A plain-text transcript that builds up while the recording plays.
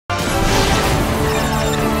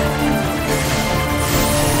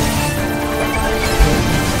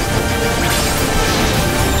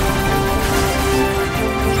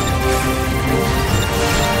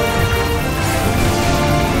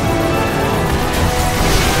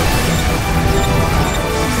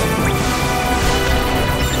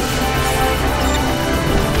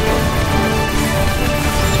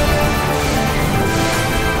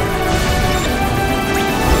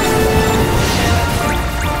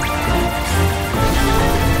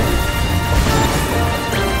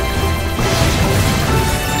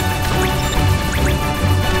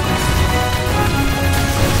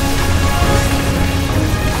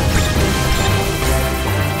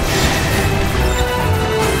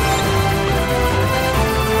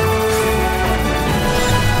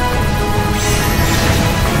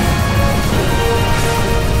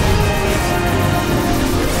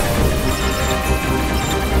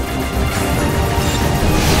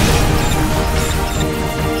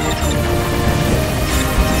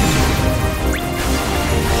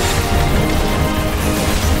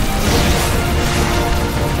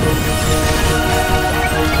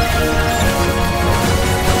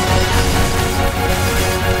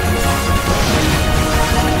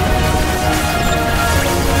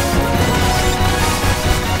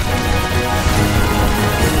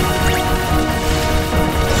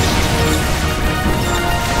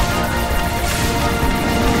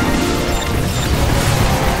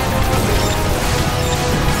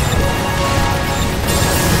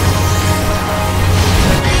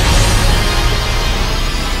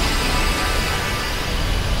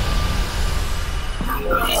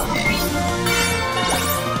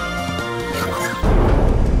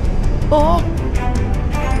Oh!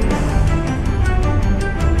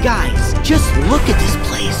 Guys, just look at this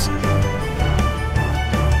place.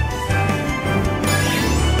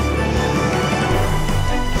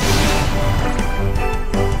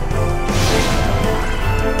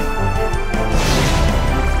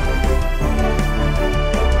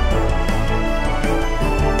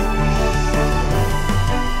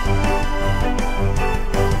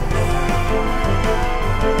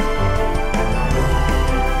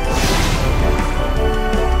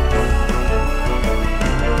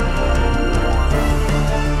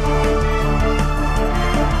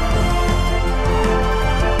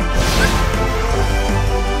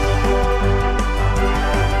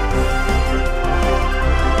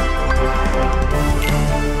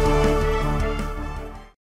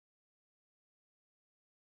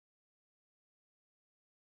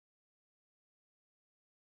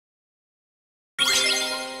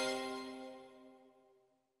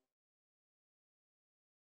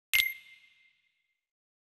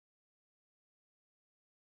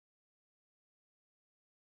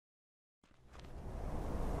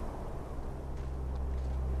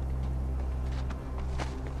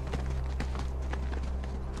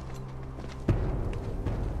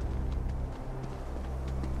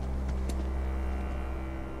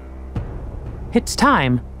 It's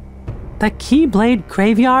time. The Keyblade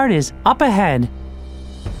graveyard is up ahead.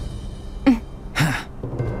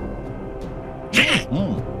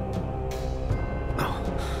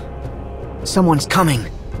 Someone's coming.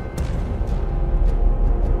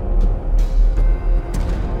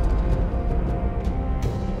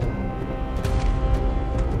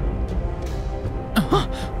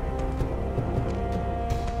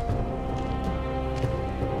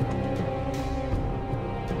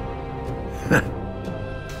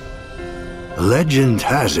 Legend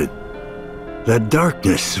has it that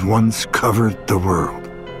darkness once covered the world.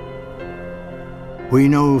 We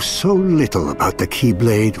know so little about the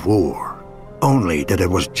Keyblade War, only that it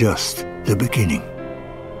was just the beginning.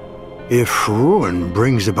 If ruin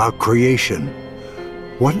brings about creation,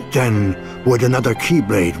 what then would another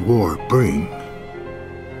Keyblade War bring?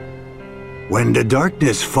 When the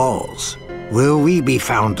darkness falls, will we be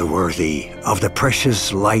found worthy of the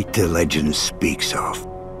precious light the legend speaks of?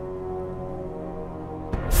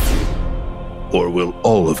 Or will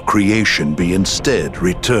all of creation be instead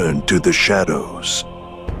returned to the shadows?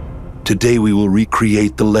 Today we will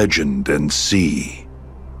recreate the legend and see.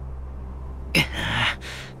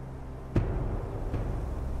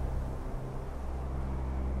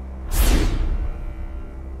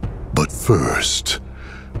 But first,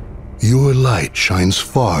 your light shines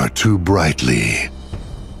far too brightly.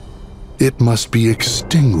 It must be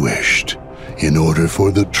extinguished in order for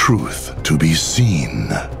the truth to be seen.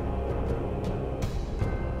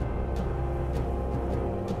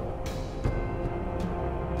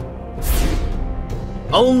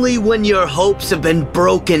 Only when your hopes have been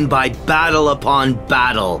broken by battle upon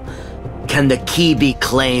battle can the key be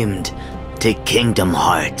claimed to Kingdom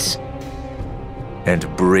Hearts. And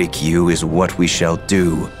break you is what we shall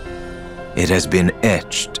do. It has been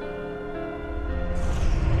etched.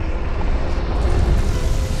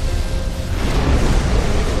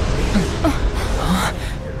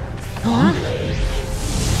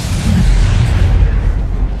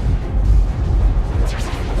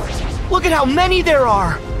 Look at how many there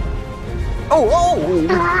are!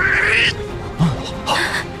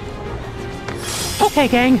 Okay,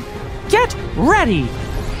 gang, get ready!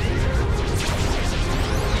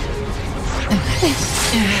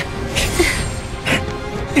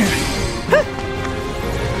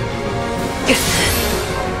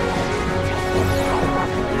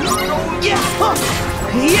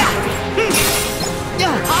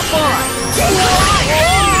 Hop on!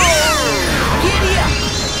 Giddy up!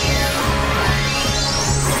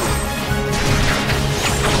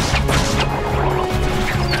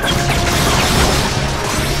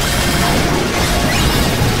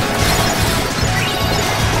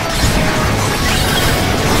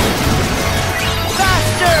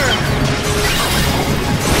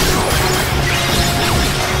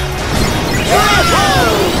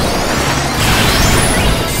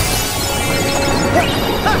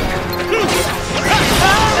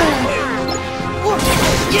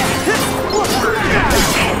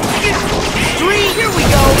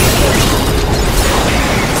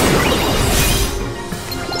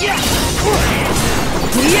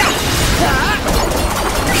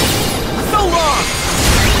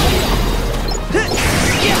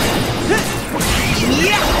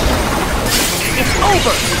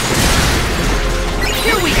 Over!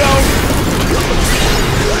 Here we go!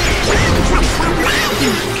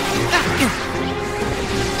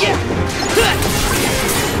 Yeah!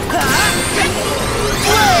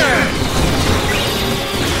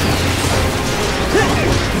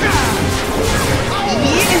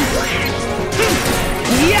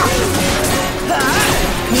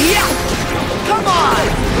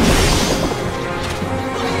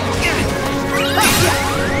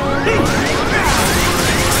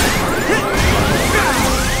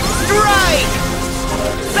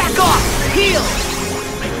 Heal!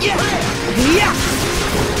 Yeah! Yeah!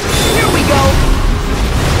 Here we go!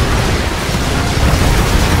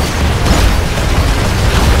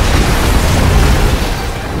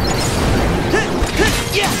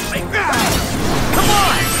 Come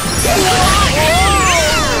on!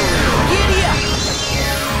 Giddy up!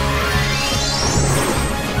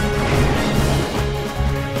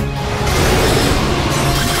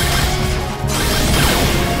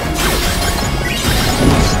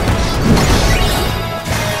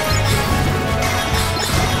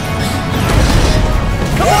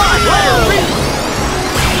 Come on!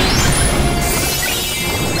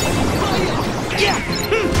 Yeah!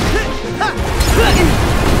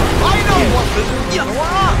 I know what to do!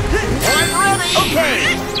 I'm ready! Okay!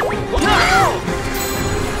 No!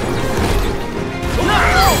 No!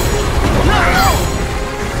 No!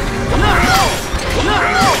 No! No!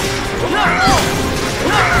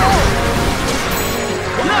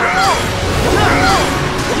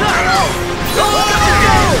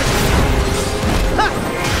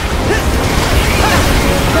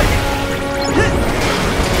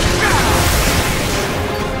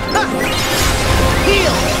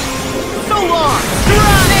 Heal! So long! You're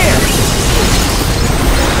on air!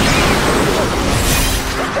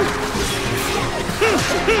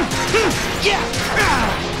 Yeah!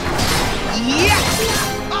 Yeah!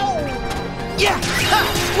 Oh! Yeah! Yeah!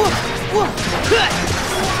 Yeah!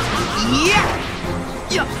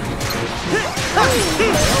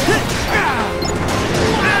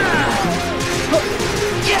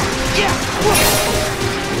 Yeah! Yeah!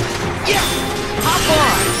 Yeah! Hop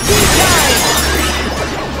on!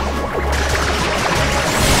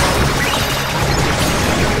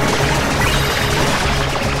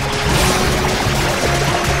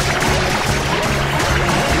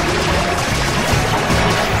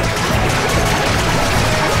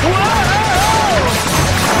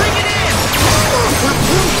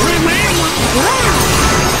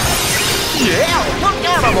 Yeah, look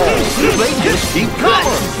animals! They just keep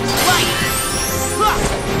coming!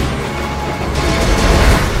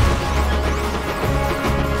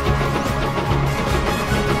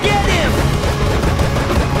 Get him!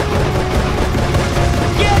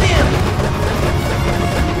 Get him!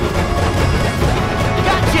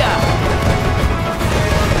 Gotcha!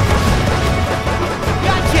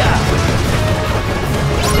 Gotcha!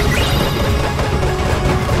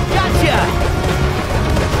 Gotcha!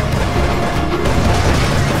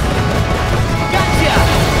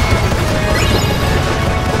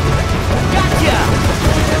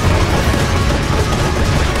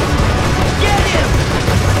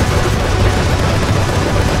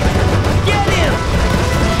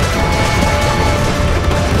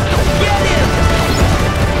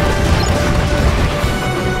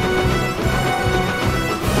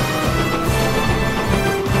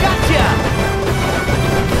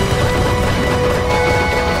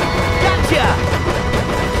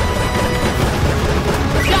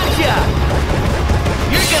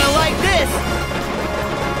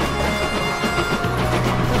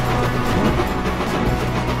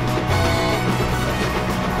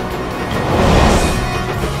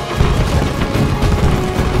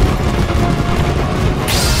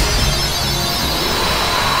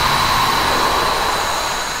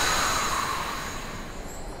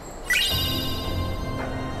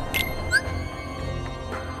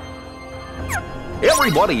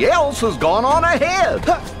 Everybody else has gone on ahead.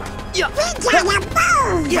 Yeah. Yeah.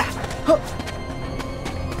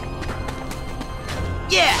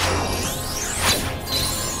 Yeah. Yeah.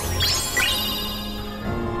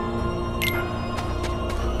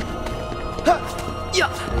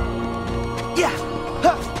 Yeah. Yeah.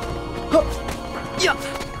 Yeah.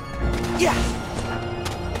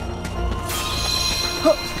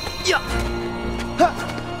 Yeah.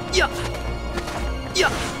 Yeah.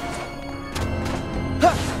 Yeah.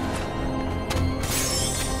 Yeah.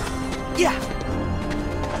 Yeah.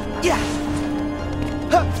 Yeah.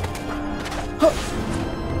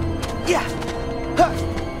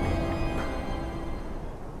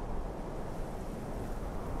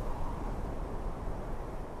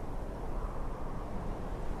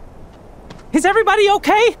 Is everybody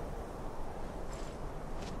okay?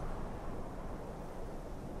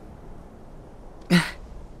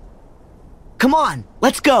 Come on,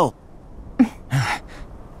 let's go.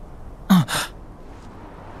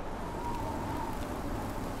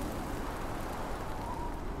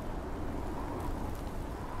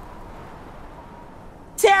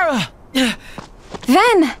 Tara!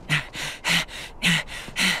 Ven!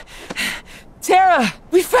 Tara,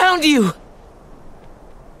 we found you!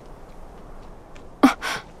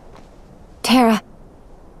 Tara,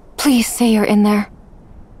 please say you're in there.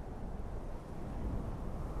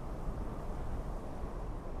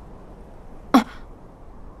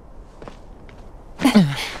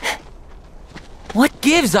 What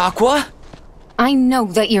gives, Aqua? I know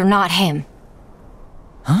that you're not him.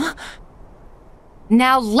 Huh?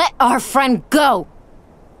 Now let our friend go!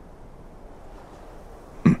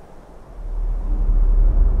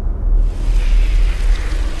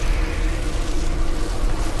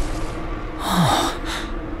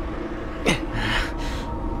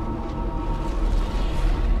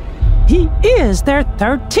 He is their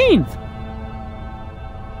 13th!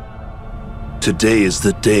 Today is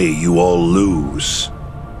the day you all lose.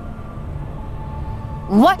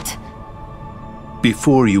 What?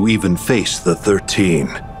 Before you even face the 13,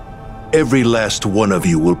 every last one of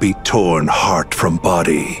you will be torn heart from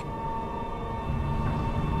body.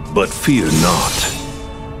 But fear not.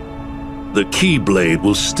 The Keyblade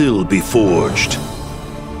will still be forged.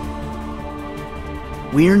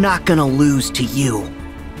 We're not gonna lose to you.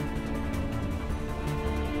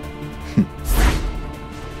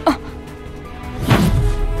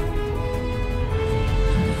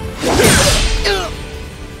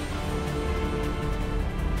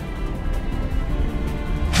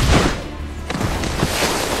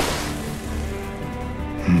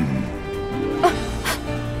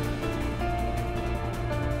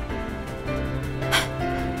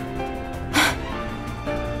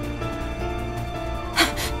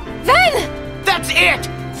 That's it!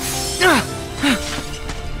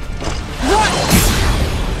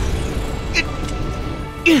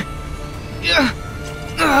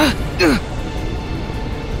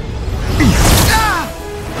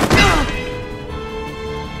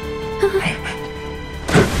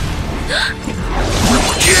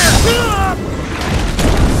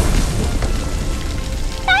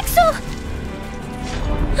 Axel!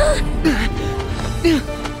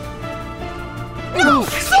 No!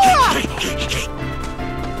 Sora!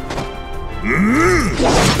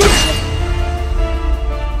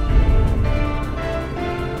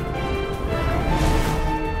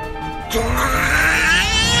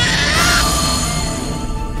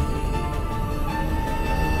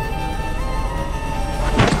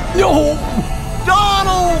 No!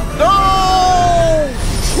 Donald! No!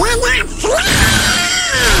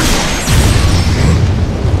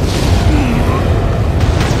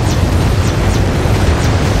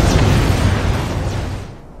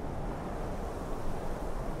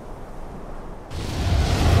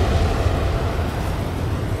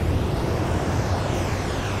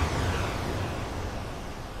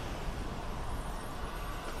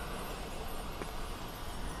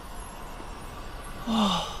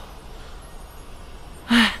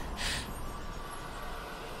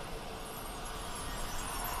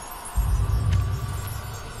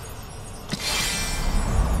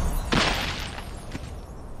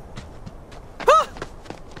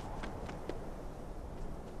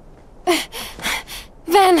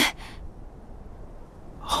 Ven!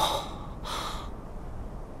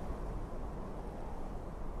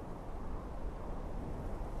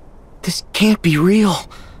 This can't be real.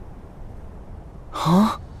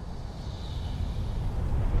 Huh?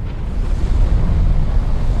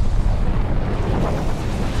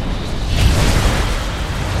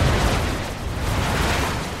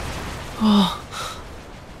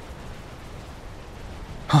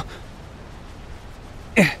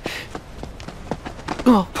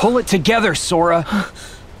 Pull it together, Sora.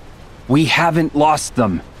 We haven't lost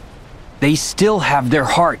them. They still have their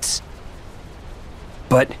hearts.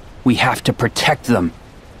 But we have to protect them.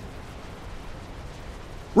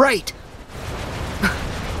 Right.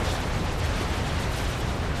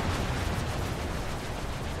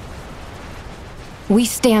 We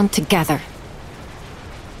stand together.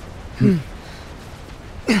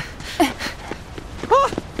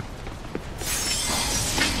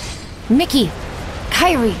 Mickey,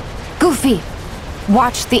 Kairi, Goofy,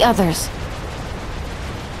 watch the others.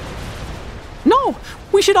 No!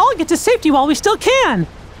 We should all get to safety while we still can!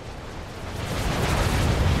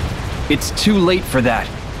 It's too late for that.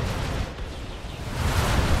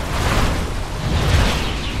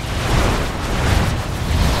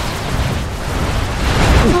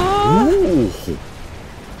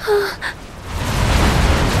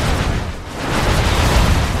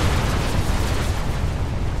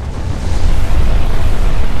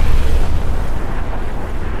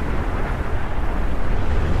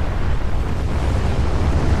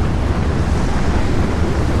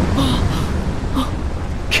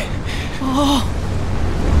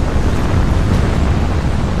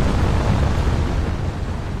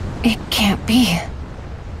 It can't be.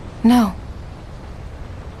 No.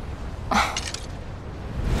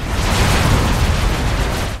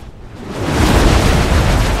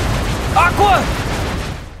 Aqua!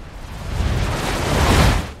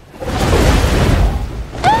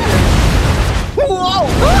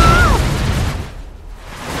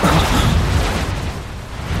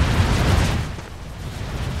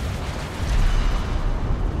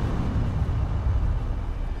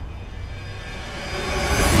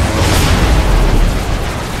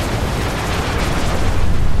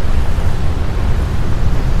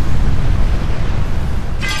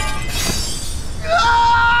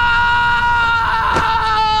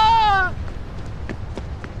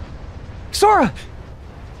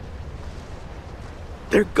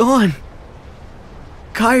 They're gone.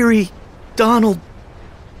 Kyrie, Donald,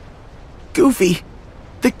 Goofy,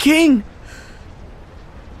 the king.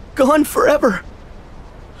 Gone forever.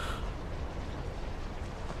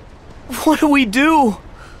 What do we do?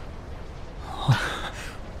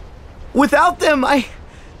 Without them,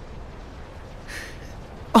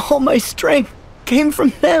 all my strength came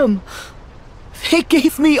from them. They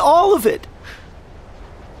gave me all of it.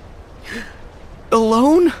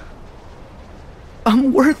 Alone?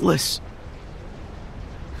 I'm worthless.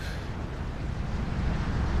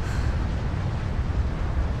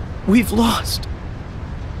 We've lost.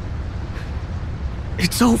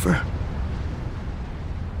 It's over.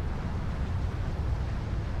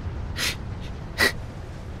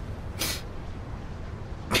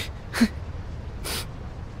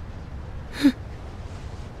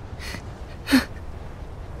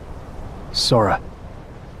 Sora,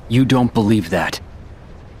 you don't believe that.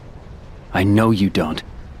 I know you don't.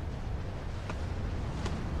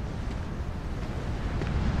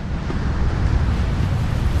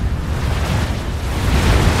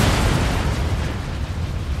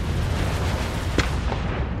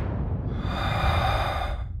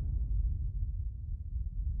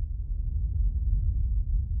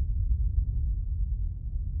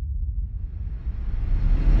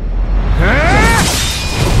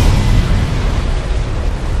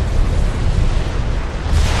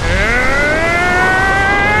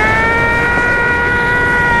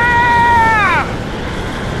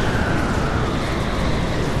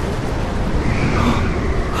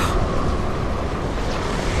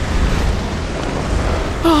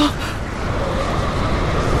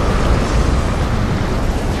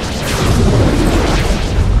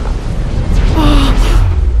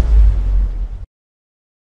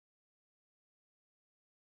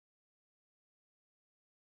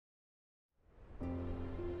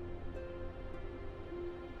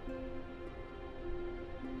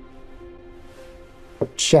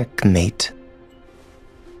 Checkmate.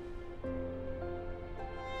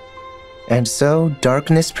 And so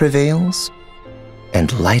darkness prevails,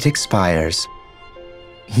 and light expires.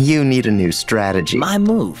 You need a new strategy. My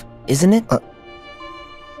move, isn't it?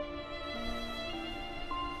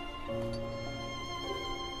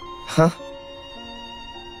 Huh?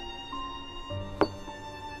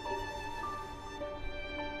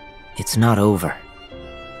 It's not over.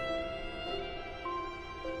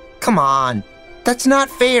 Come on. That's not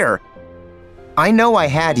fair. I know I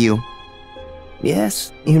had you.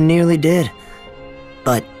 Yes, you nearly did.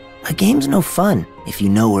 But a game's no fun if you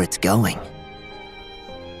know where it's going.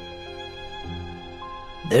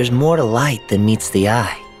 There's more to light than meets the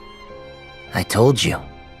eye. I told you.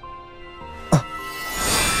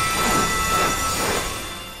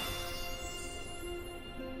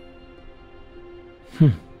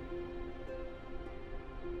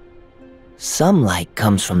 Some light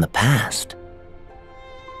comes from the past.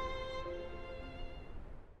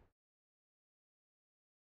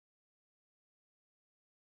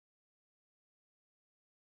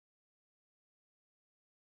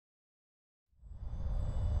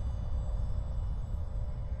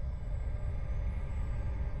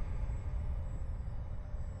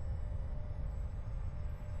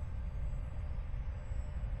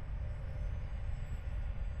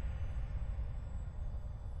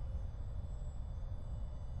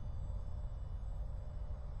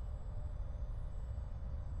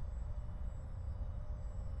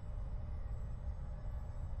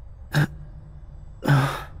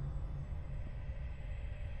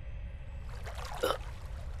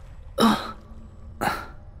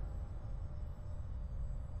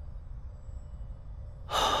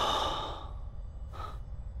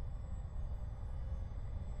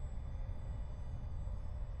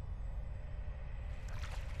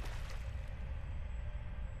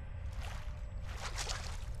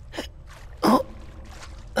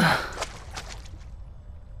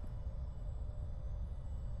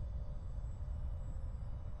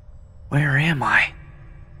 Where am I?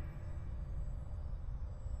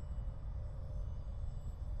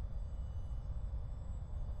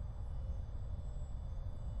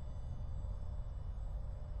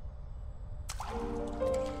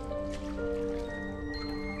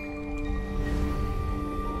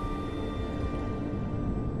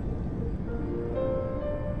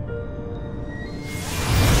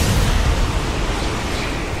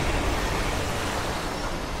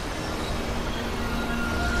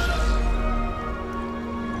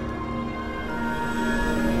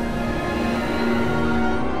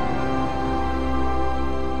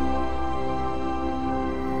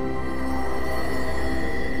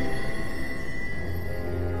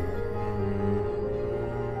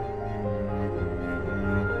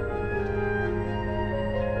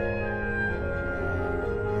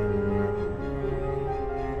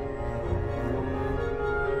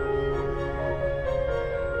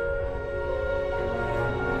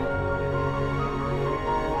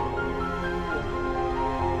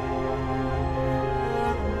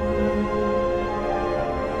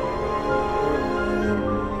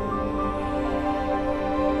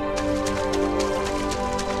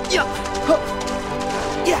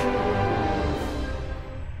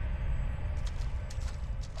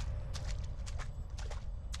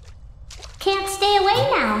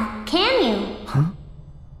 can you? Huh?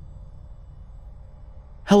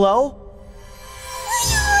 Hello?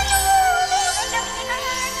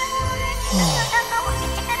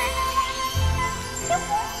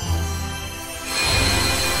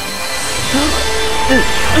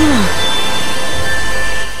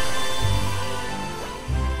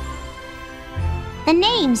 The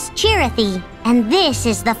name's Chirithy, and this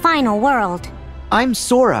is the final world. I'm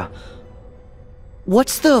Sora.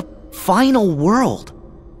 What's the final world?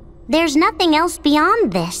 There's nothing else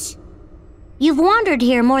beyond this. You've wandered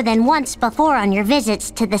here more than once before on your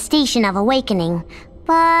visits to the Station of Awakening,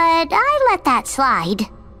 but I let that slide.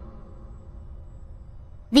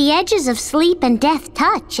 The edges of sleep and death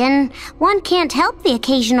touch, and one can't help the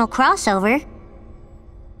occasional crossover.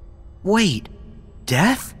 Wait,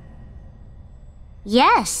 death?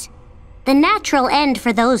 Yes, the natural end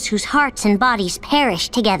for those whose hearts and bodies perish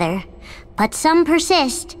together. But some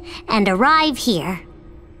persist and arrive here.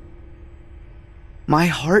 My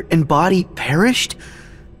heart and body perished?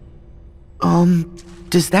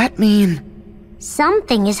 Does that mean...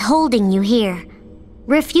 Something is holding you here,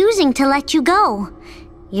 refusing to let you go.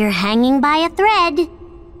 You're hanging by a thread.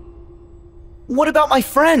 What about my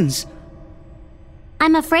friends?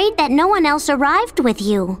 I'm afraid that no one else arrived with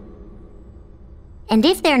you. And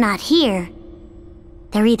if they're not here,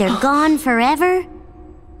 they're either gone forever,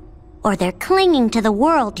 or they're clinging to the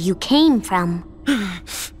world you came from.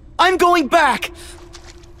 I'm going back!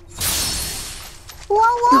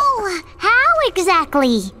 Whoa! How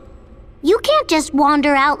exactly? You can't just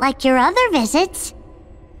wander out like your other visits.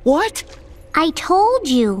 What? I told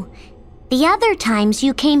you. The other times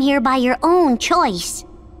you came here by your own choice.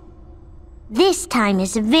 This time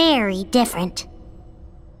is very different.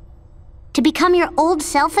 To become your old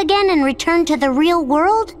self again and return to the real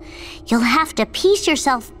world, you'll have to piece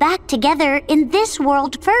yourself back together in this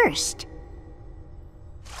world first.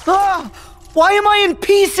 Ah! Why am I in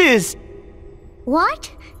pieces? What?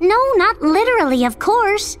 No, not literally, of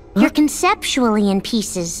course. You're conceptually in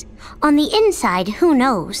pieces. On the inside, who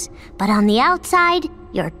knows? But on the outside,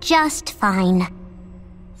 you're just fine.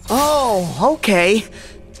 Oh, okay.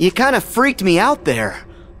 You kind of freaked me out there.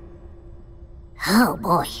 Oh,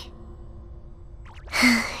 boy.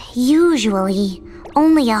 Usually,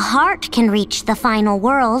 only a heart can reach the final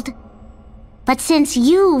world. But since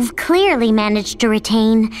you've clearly managed to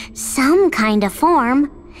retain some kind of form,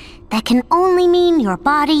 that can only mean your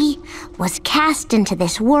body was cast into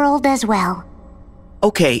this world as well.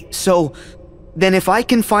 Okay, so then if I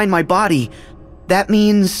can find my body, that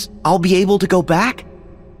means I'll be able to go back?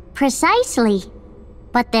 Precisely.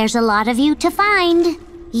 But there's a lot of you to find.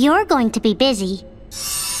 You're going to be busy.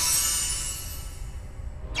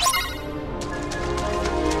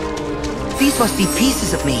 These must be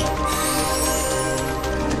pieces of me.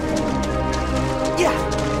 Yeah.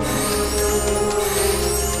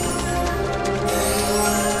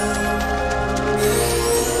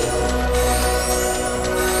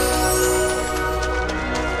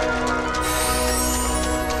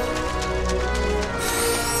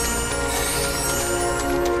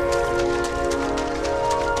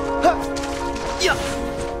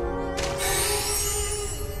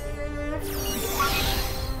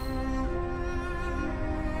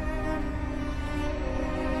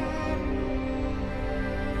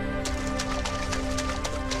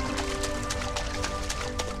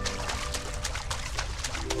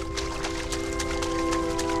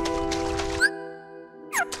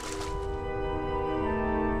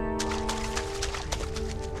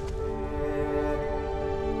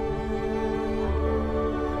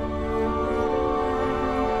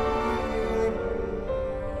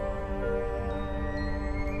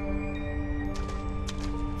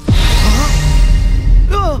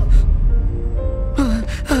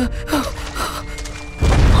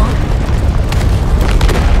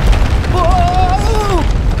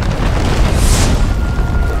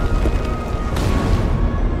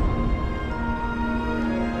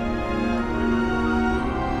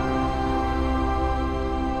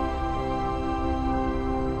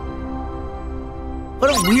 What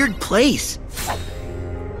a weird place.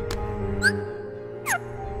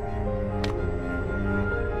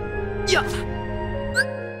 Yeah.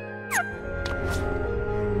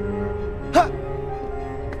 Huh.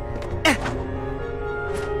 Eh.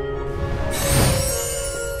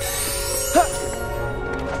 Huh.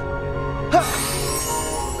 Huh.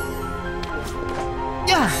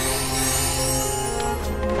 Yeah.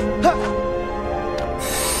 Huh.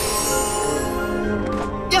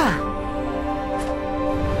 Yeah.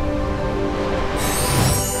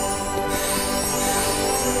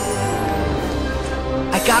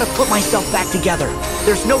 I gotta put myself back together.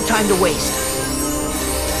 There's no time to waste.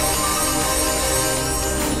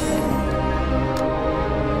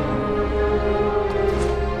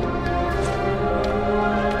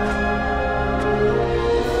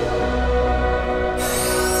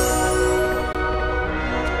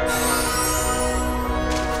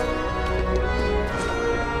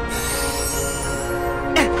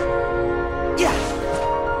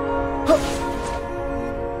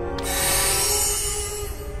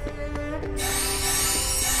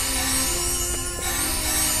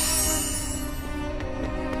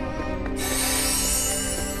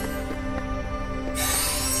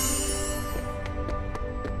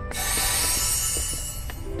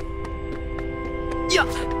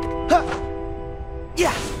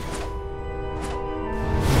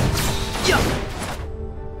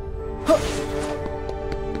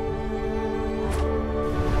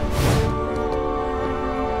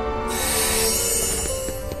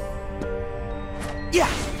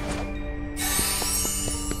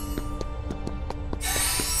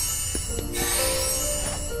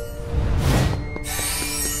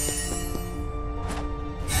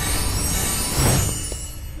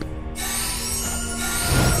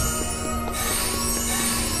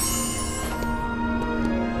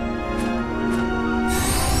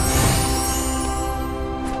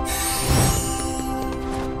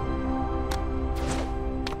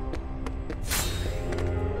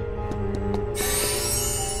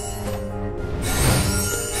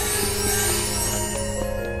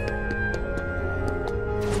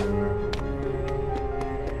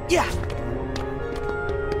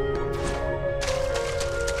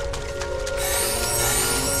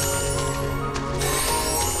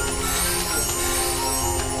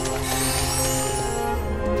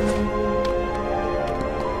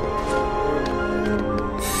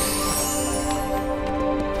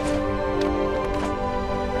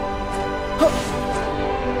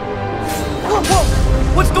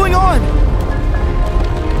 going on?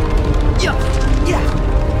 Yeah, yeah.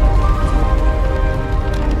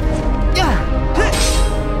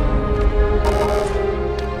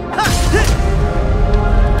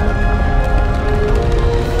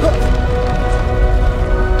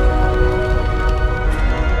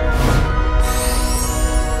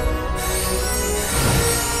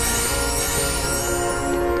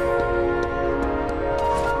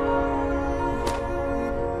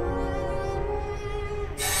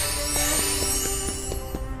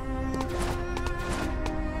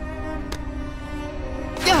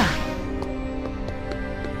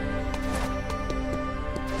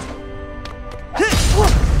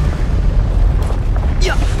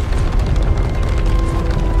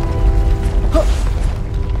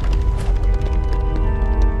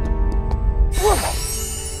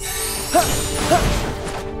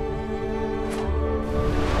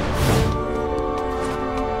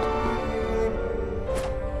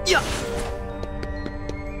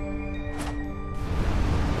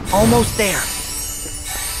 Almost there.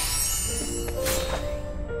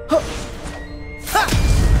 Huh. Ha.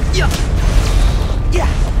 Yeah. Yeah.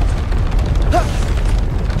 Huh.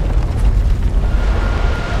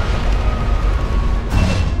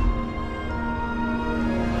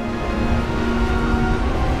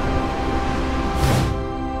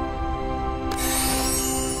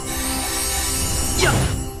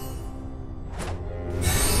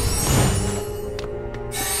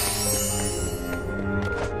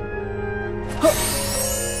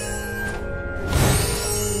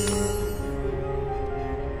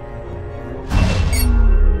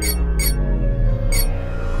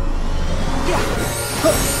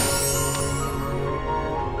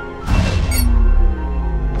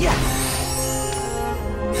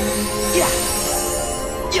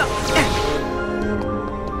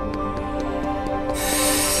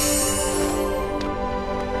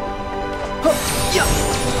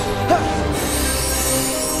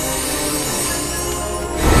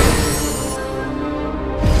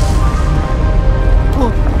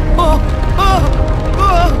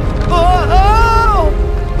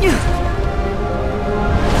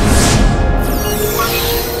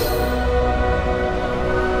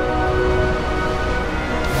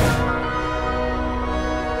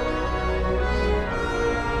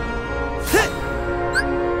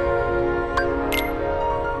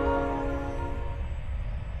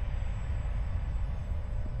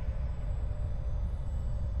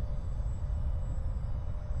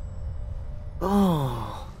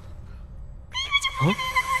 Oh. Huh?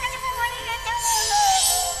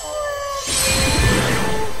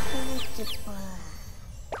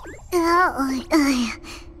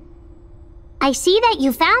 I see that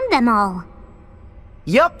you found them all.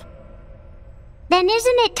 Yup. Then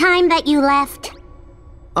isn't it time that you left?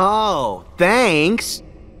 Oh, thanks.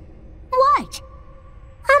 What?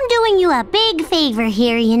 I'm doing you a big favor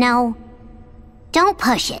here, you know. Don't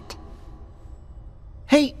push it.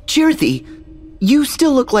 Hey, Cheerthy, you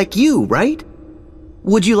still look like you, right?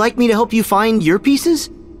 Would you like me to help you find your pieces?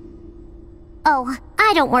 Oh,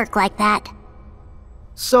 I don't work like that.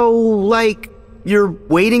 So, like, you're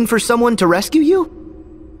waiting for someone to rescue you?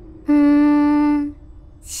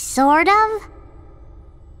 Sort of?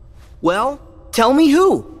 Well, tell me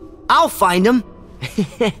who. I'll find him.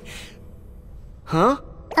 Huh?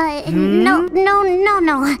 No.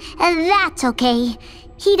 That's okay.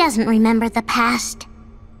 He doesn't remember the past.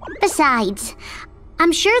 Besides,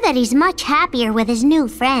 I'm sure that he's much happier with his new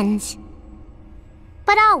friends.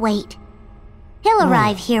 But I'll wait. He'll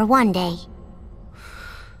arrive here one day.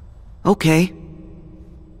 Okay.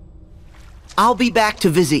 I'll be back to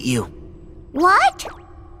visit you. What?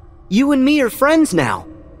 You and me are friends now.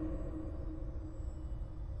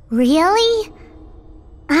 Really?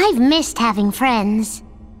 I've missed having friends.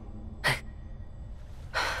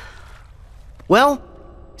 Well,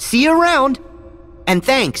 see you around. And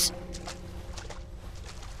thanks.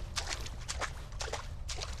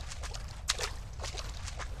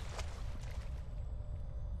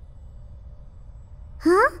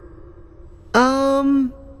 Huh?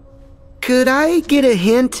 Could I get a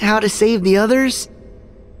hint how to save the others?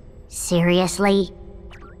 Seriously?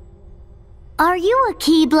 Are you a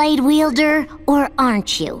Keyblade wielder, or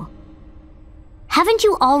aren't you? Haven't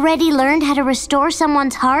you already learned how to restore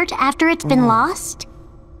someone's heart after it's been lost?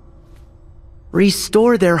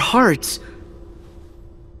 Restore their hearts.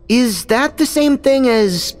 Is that the same thing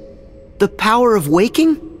as the power of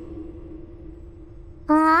waking?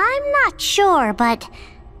 I'm not sure, but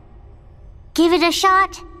give it a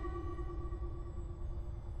shot.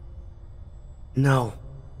 No.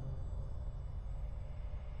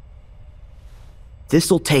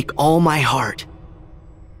 This'll take all my heart.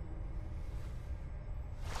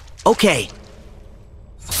 Okay.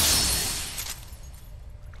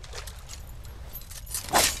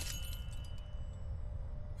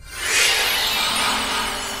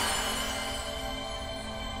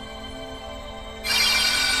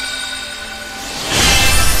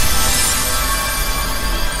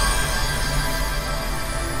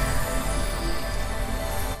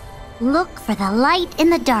 Look for the light in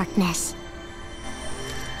the darkness.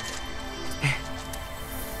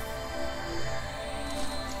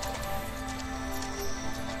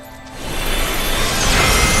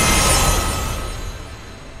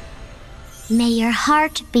 May your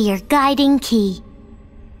heart be your guiding key.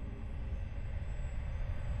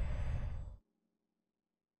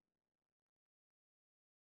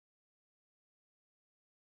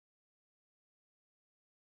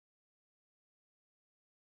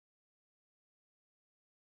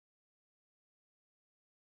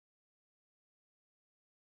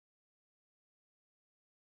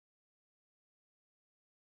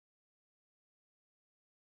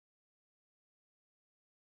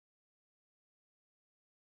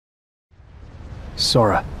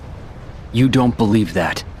 Sora, you don't believe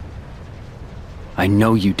that. I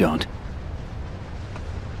know you don't.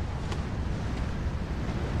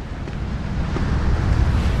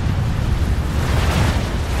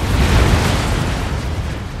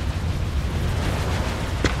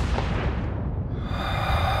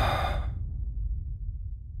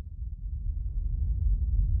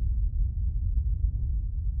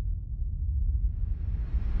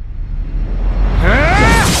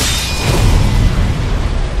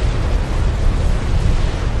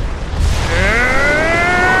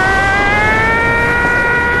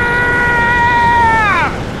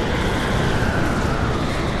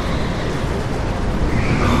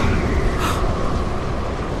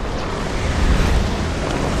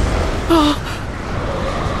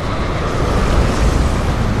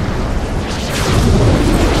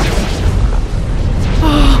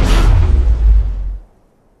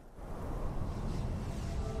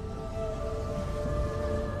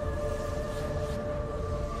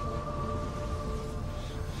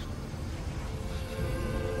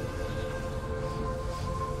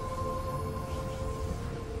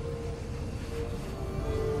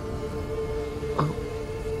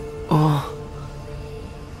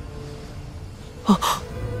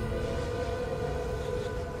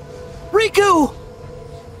 Riku!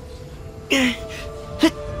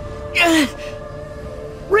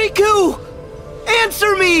 Riku!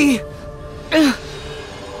 Answer me!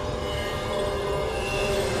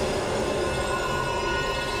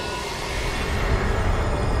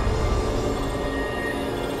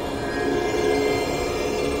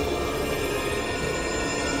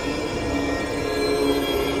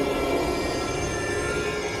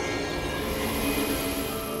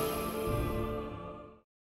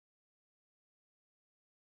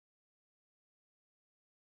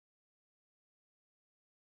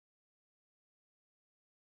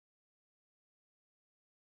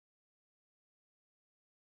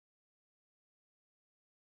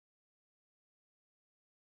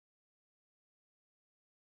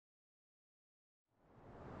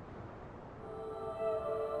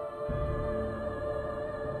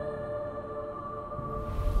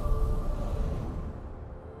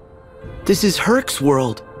 This is Herc's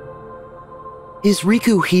world. Is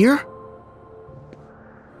Riku here?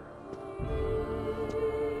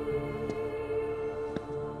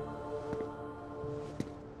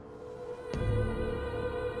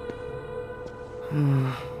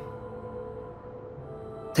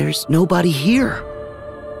 There's nobody here.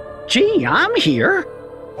 Gee, I'm here.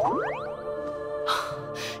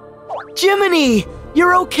 Jiminy!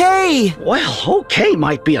 You're okay! Well, okay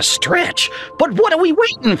might be a stretch, but what are we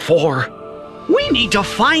waiting for? We need to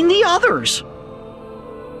find the others.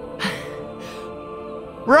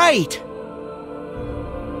 Right!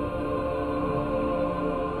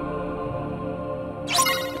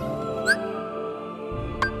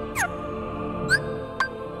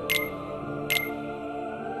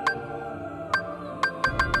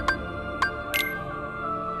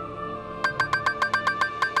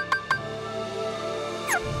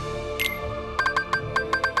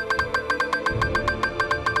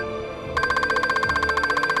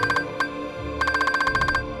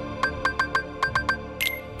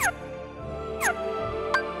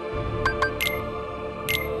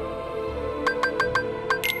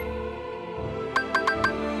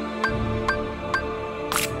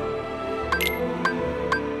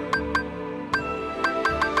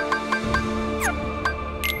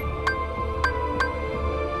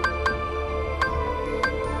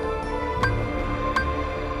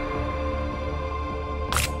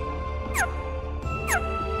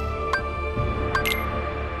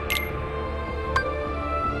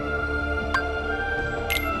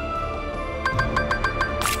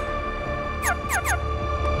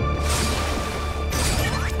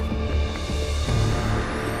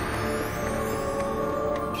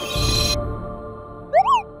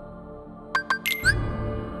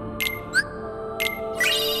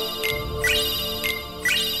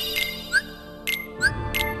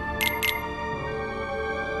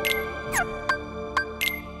 Yeah.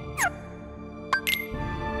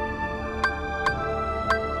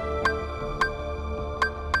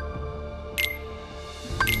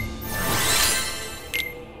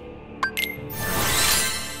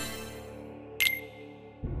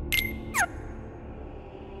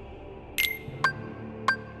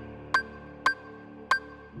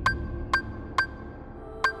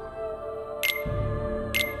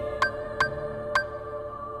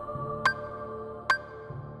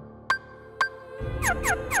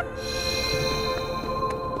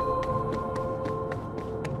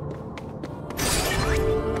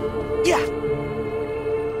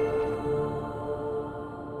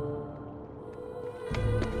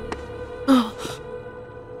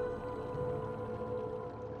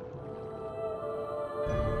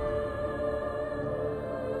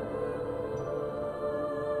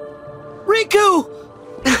 Riku!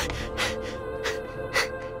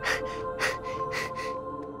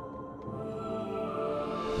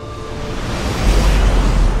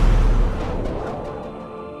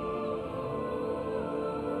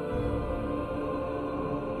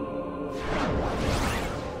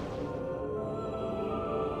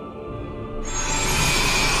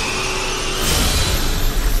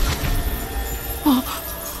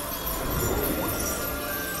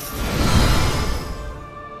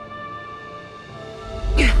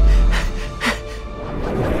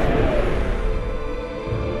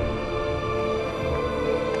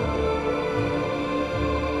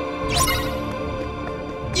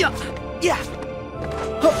 Yeah.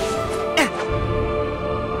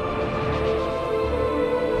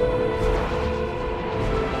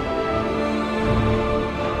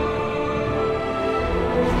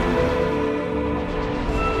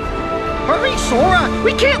 Hurry, Sora!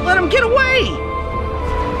 We can't let him get away!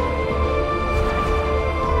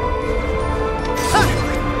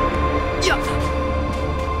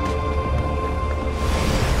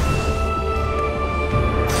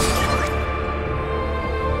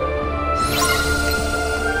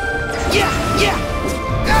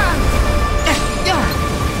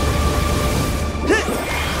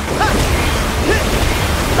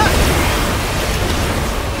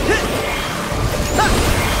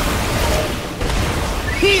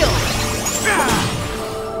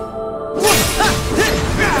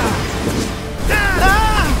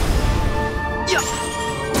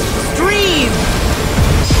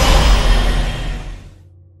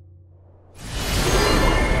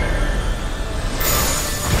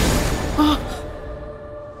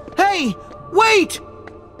 Hey, wait!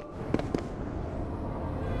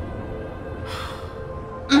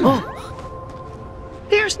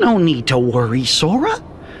 There's no need to worry, Sora.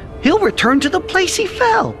 He'll return to the place he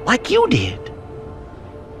fell, like you did.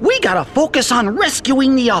 We gotta focus on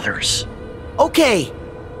rescuing the others. Okay.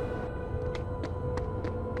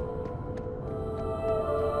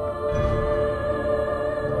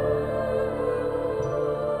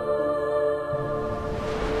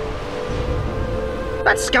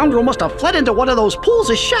 That scoundrel must have fled into one of those pools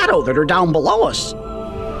of shadow that are down below us.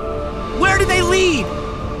 Where do they lead?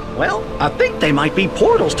 Well, I think they might be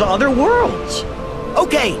portals to other worlds.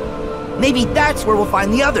 Okay, maybe that's where we'll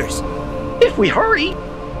find the others. If we hurry.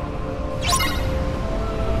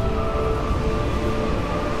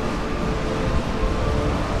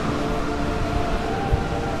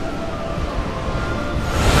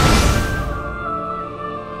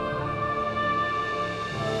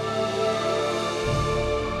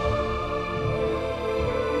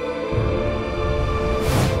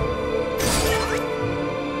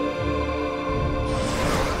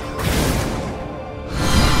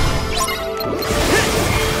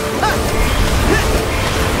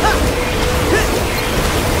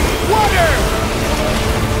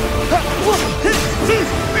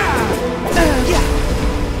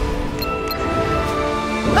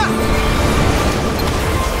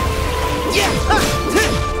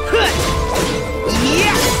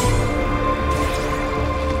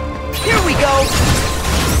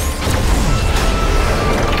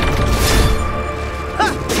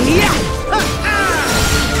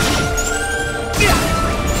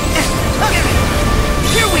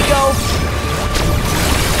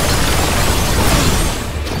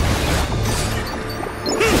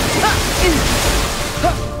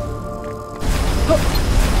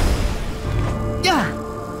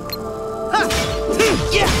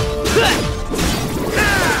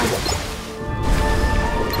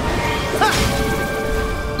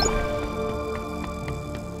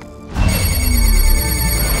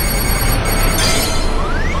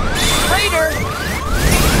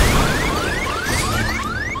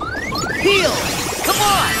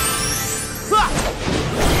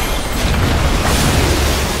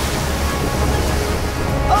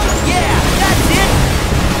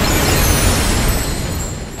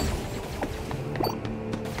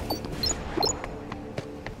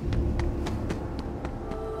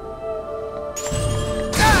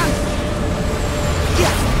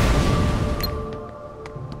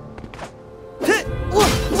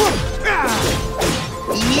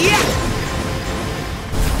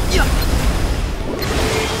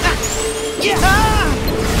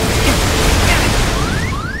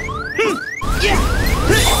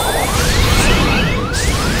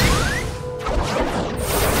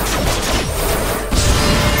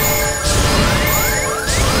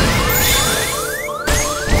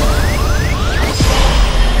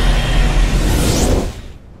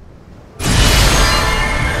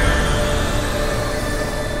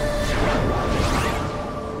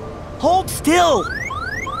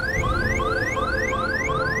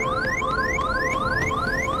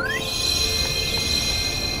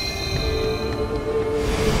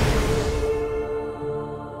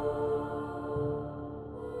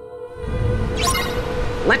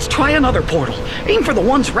 Let's try another portal. Aim for the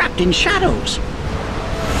ones wrapped in shadows.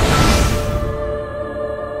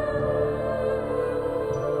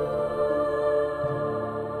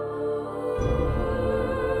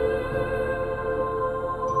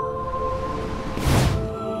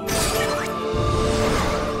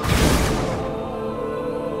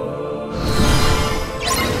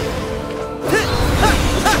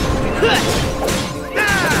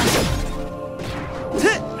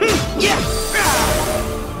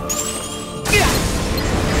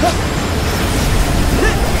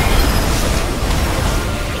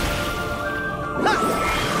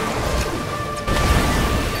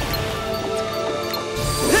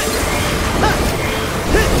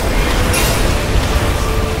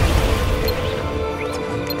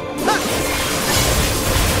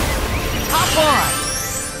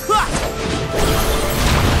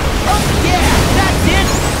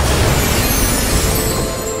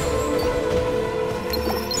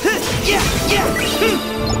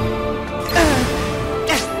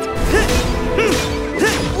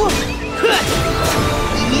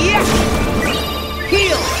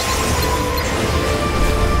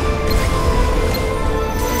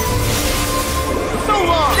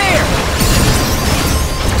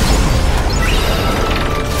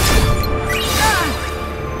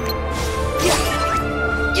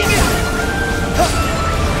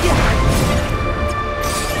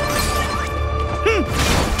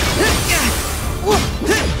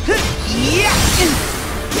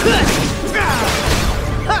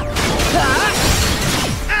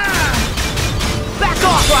 Back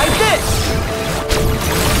off! Try this!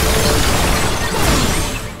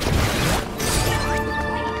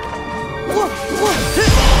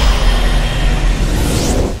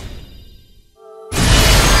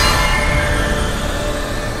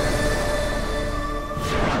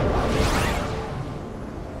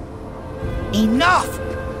 Enough!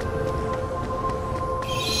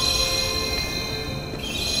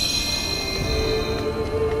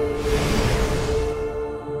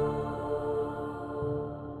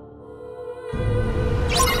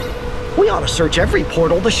 We ought to search every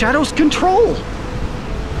portal the shadows control.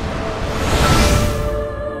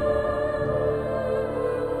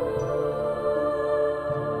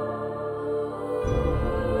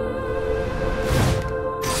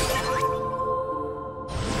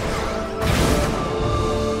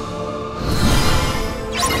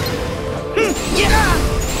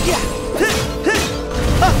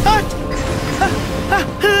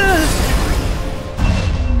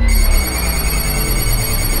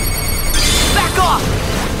 Back off!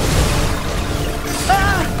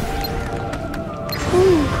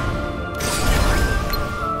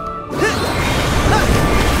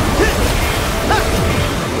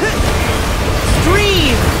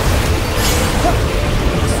 Stream!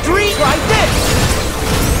 Stream like this!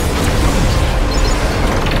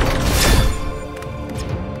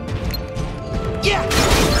 Yeah!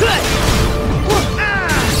 Good!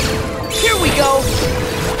 Here we go!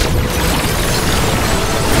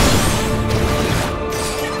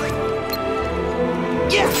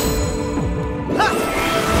 Yeah! Ha!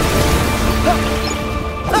 Ha!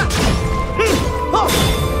 Ha! Oh!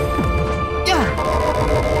 Yeah!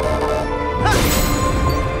 Ha!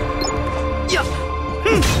 Yeah!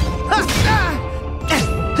 Ha!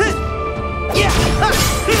 Yeah! Ha!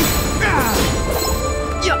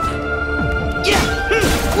 Yeah! Yeah!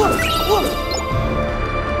 Whoa! Whoa!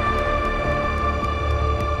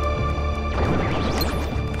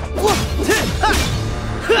 Whoa! Ha! Ha!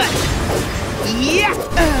 Yeah!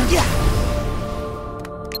 Yeah!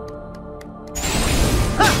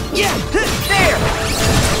 Ha! Yeah! There!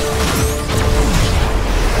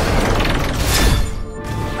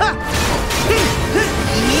 Ha!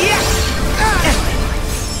 Yeah!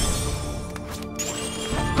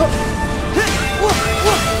 Whoa!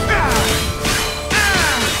 Whoa!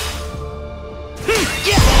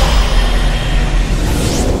 Yeah!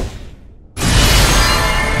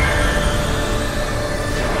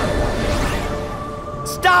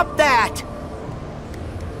 Stop that!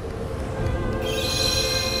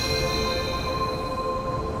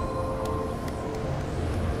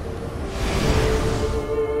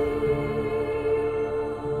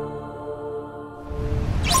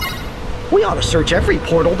 We ought to search every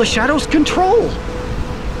portal the shadows control.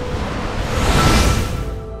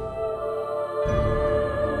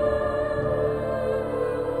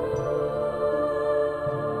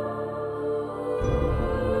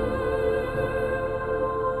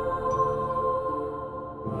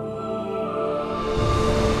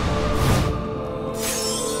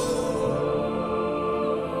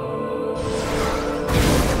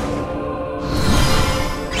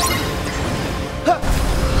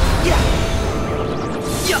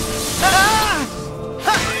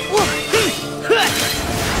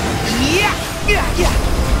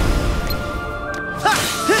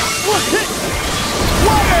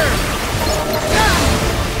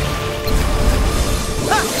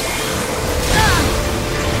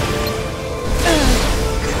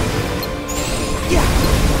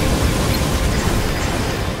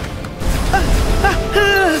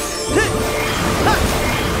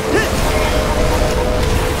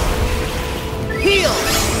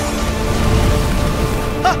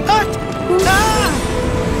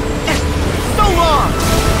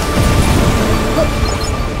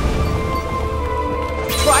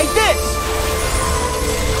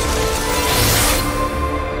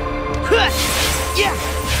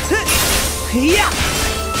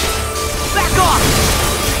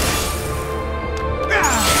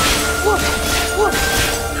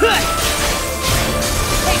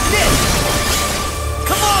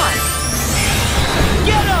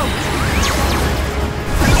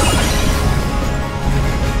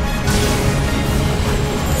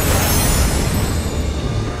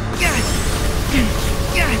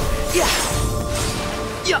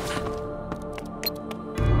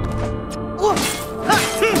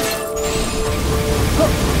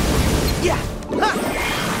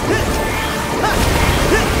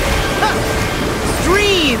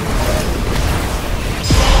 Stream!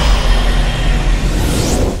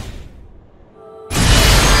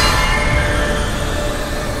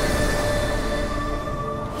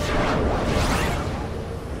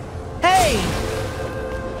 Hey!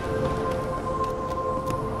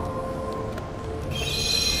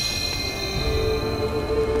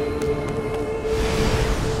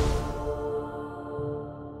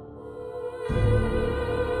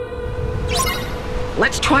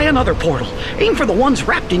 Let's try another portal. Aim for the ones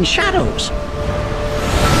wrapped in shadows.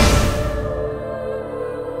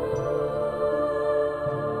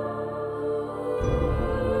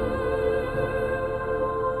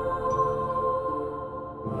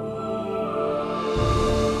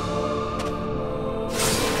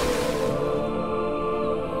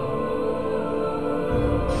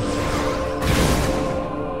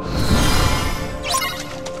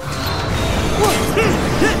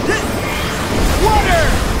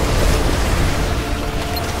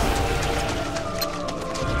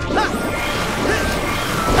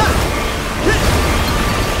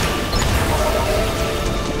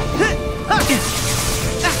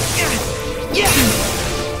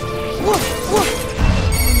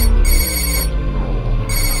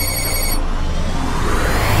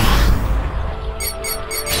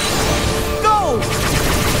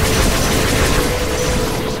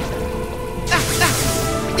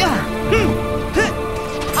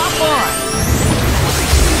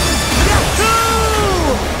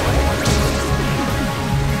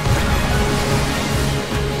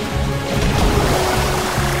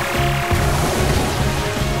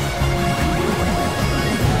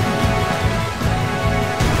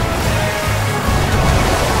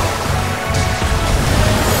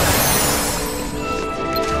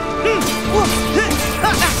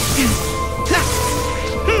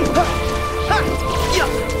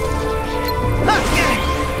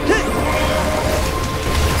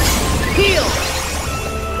 Heal!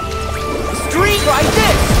 Street, try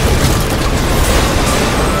this!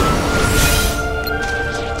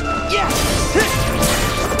 Yeah!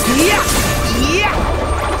 Yeah! Yeah!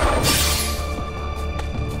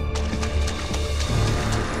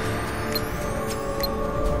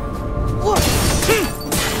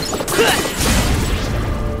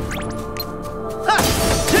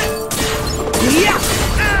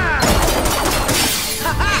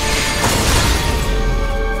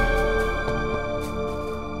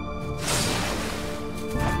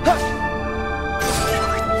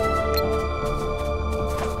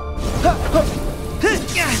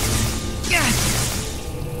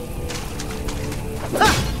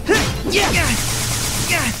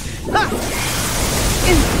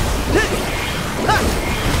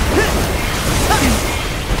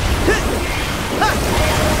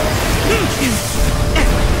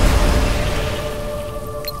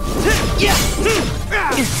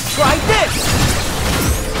 Try this!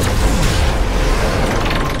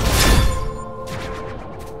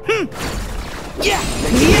 Yeah!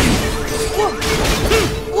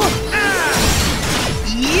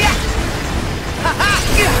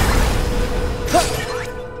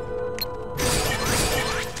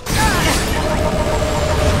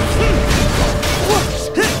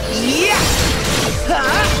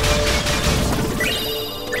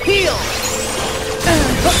 Heal!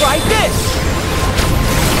 Try this!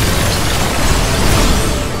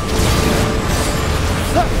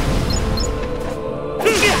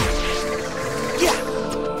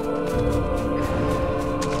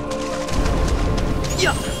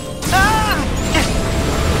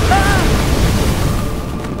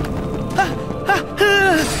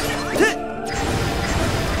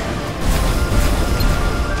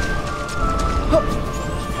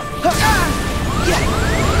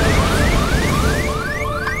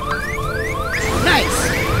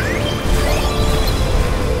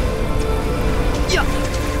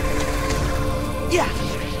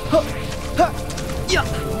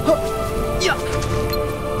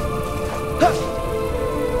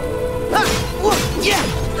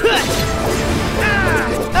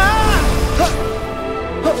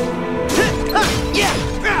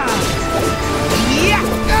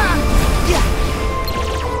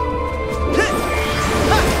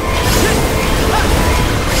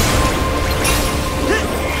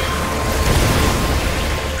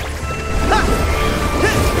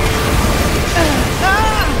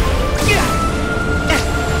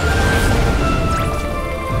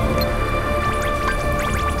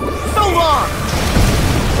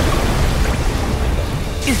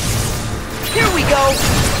 Here we go!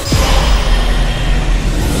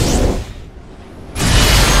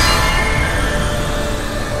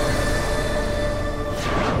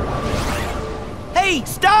 Wait!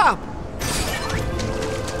 Stop!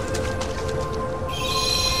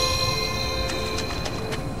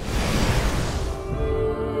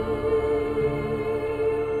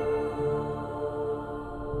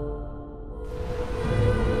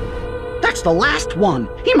 That's the last one.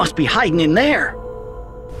 He must be hiding in there.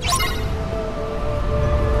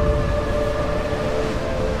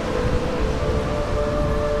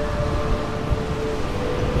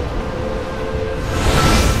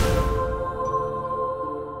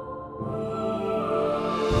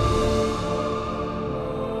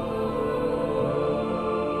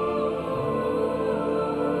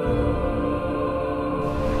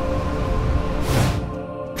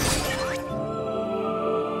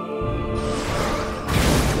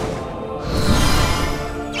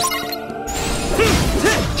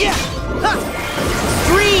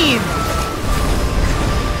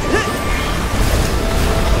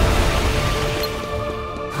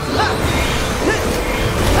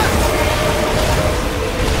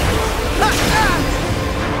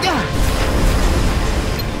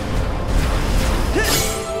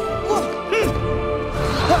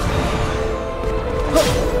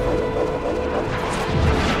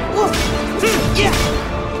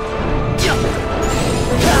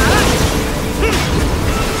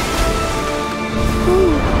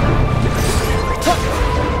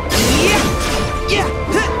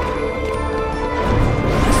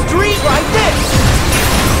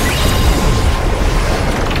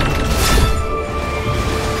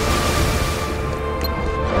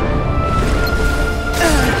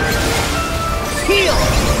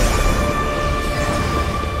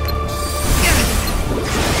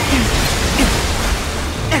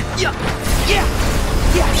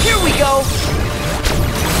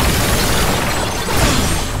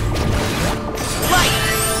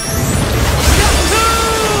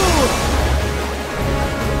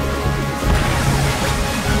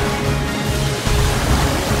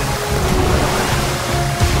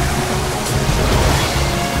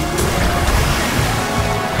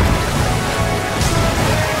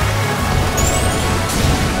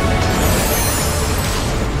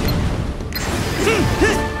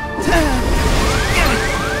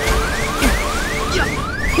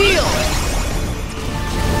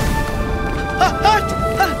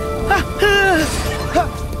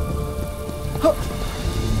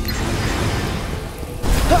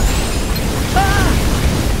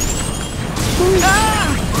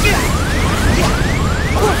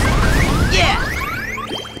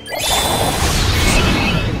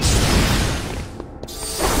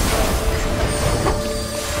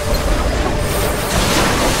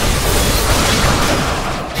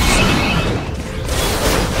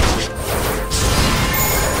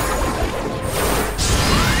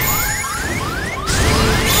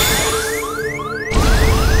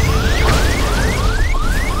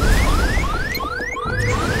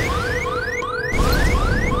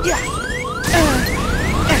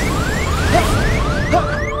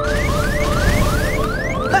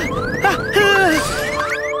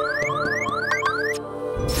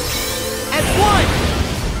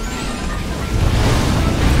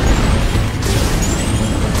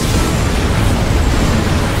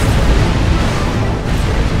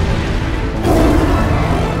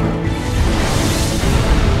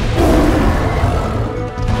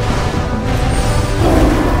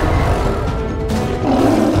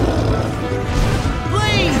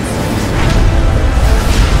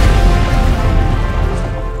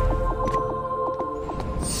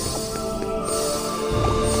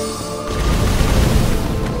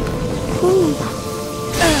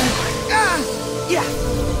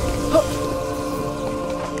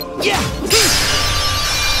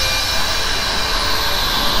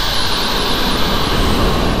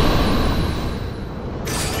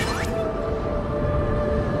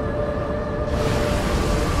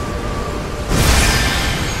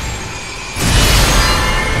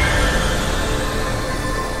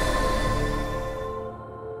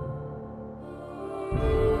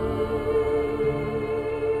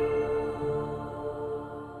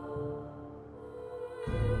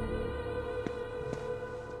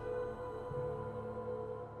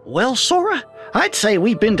 Well, Sora, I'd say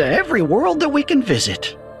we've been to every world that we can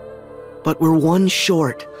visit. But we're one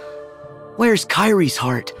short. Where's Kairi's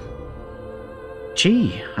heart?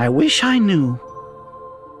 Gee, I wish I knew.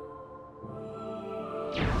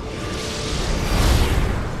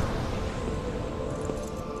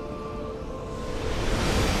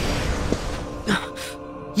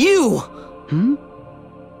 You! Hmm?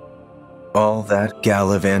 All that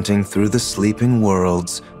gallivanting through the sleeping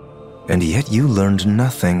worlds, and yet you learned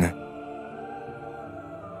nothing.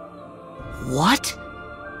 What?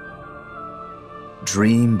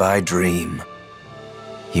 dream by dream.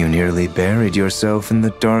 You nearly buried yourself in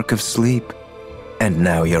the dark of sleep, and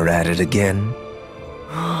now you're at it again.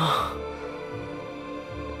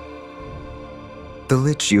 The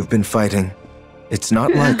Lich you've been fighting, it's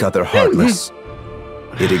not like other Heartless.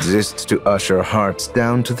 It exists to usher hearts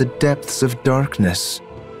down to the depths of darkness.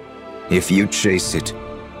 If you chase it,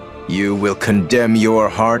 you will condemn your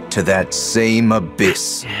heart to that same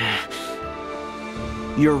abyss.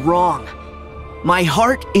 You're wrong. My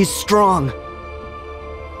heart is strong.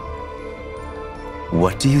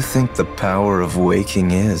 What do you think the power of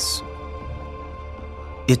waking is?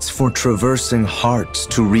 It's for traversing hearts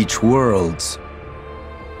to reach worlds,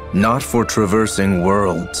 not for traversing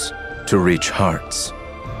worlds to reach hearts.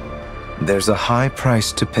 There's a high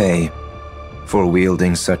price to pay for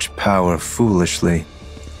wielding such power foolishly.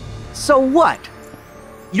 So what?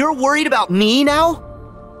 You're worried about me now?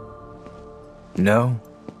 No.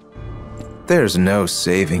 There's no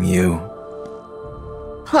saving you.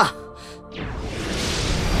 Huh.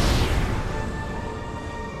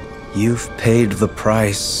 You've paid the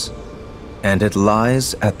price, and it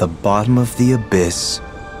lies at the bottom of the abyss.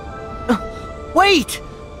 Wait!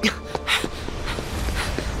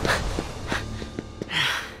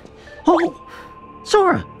 Oh,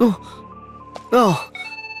 Sora! Oh.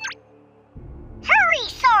 Hurry,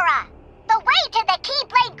 Sora! The way to the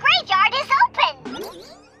Keyblade graveyard is open!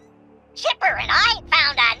 Chipper and I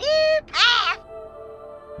found a new path!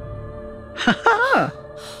 Haha!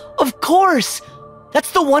 Of course!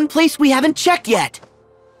 That's the one place we haven't checked yet!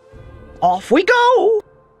 Off we go!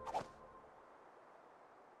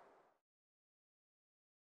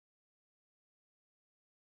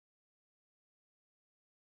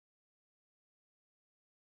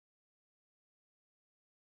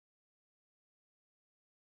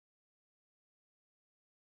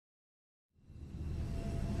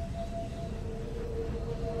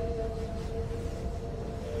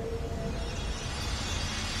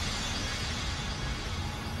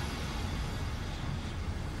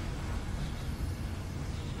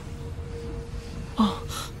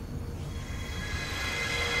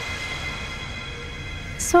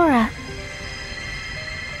 Sora.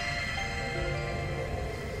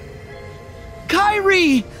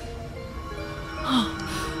 Kairi!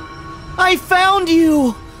 I found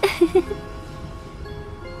you!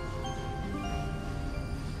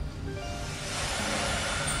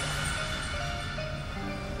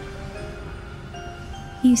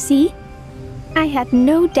 You see? I had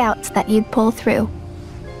no doubts that you'd pull through.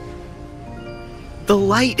 The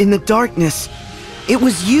light in the darkness. It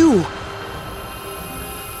was you!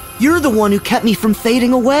 You're the one who kept me from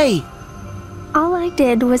fading away. All I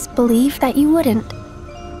did was believe that you wouldn't.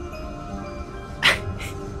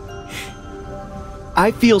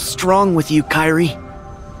 I feel strong with you, Kairi.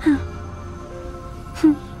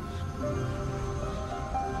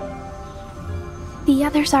 The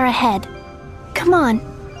others are ahead. Come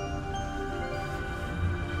on.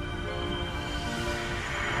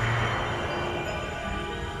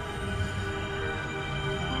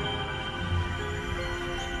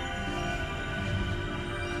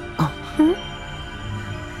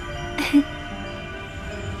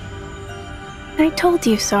 I told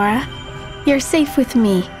you, Sora. You're safe with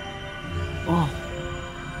me. Oh.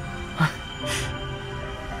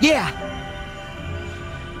 Yeah!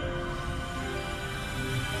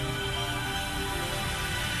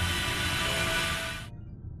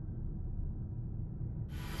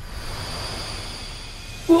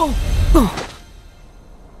 Whoa! Oh.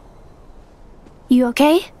 You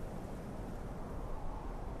okay?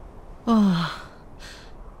 Oh.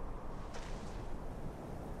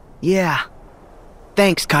 Yeah.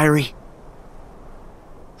 Thanks, Kairi.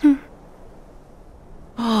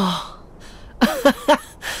 Oh.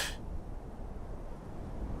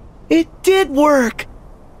 It did work!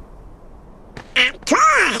 Of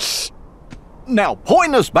course! Now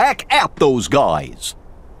point us back at those guys.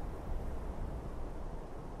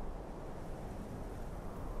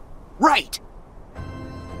 Right!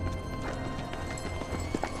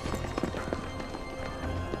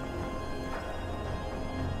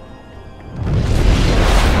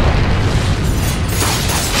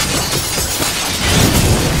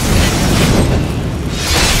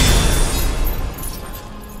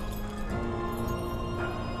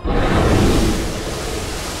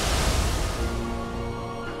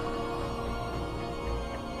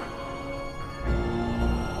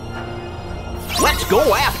 Let's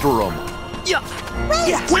go after them. Yeah.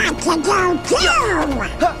 We've got to go too.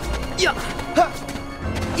 Yeah.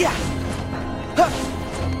 Yeah.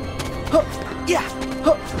 Yeah.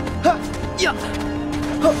 Yeah.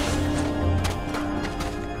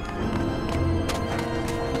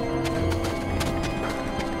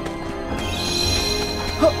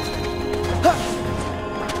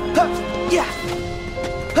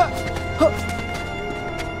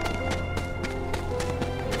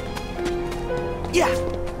 Yeah.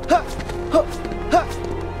 Huh. Huh. Huh.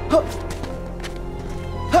 Huh.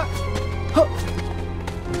 Huh. Huh.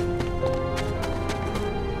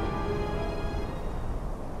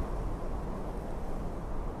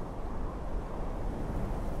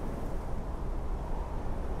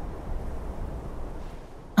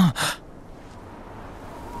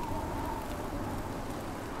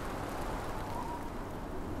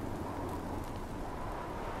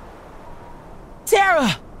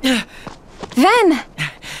 Terra! Ven!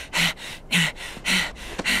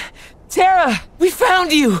 Terra! We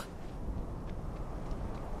found you!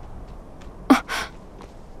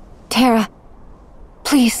 Terra,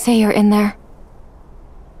 please say you're in there.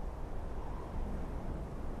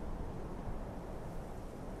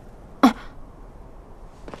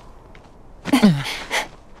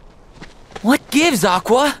 What gives,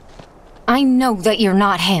 Aqua? I know that you're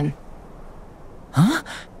not him. Huh?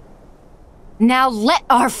 Now let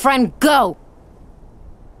our friend go!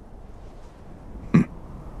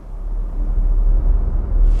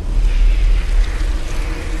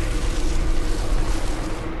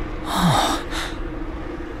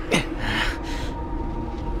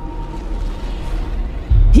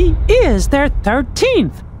 He is their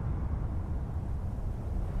 13th!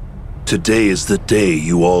 Today is the day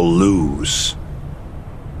you all lose.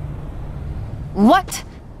 What?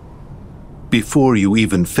 Before you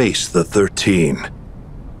even face the 13,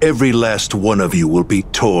 every last one of you will be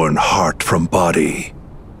torn heart from body.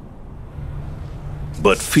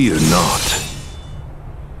 But fear not.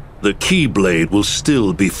 The Keyblade will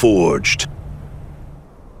still be forged.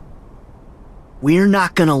 We're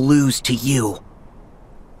not gonna lose to you.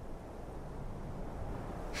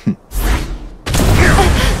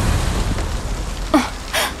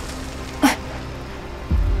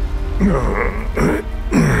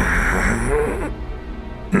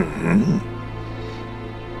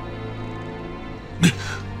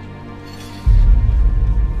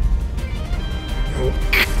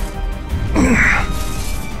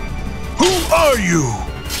 Who are you?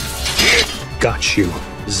 Got you,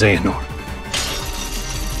 Xehanort.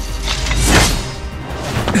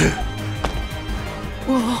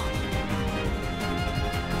 Whoa.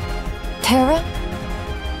 Terra?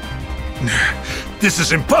 This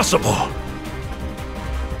is impossible!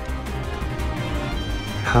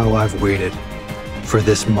 How I've waited for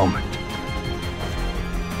this moment.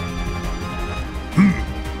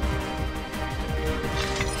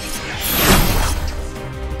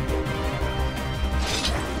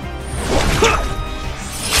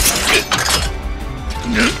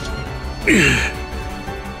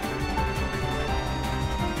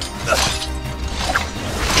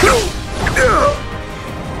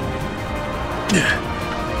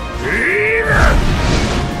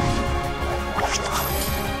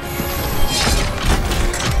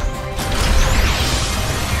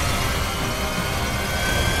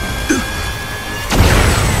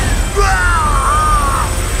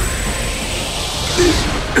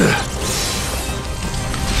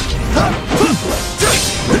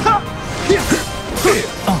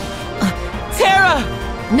 Terra!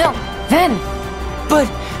 No, Ven! But...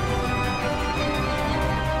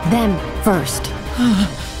 Them first.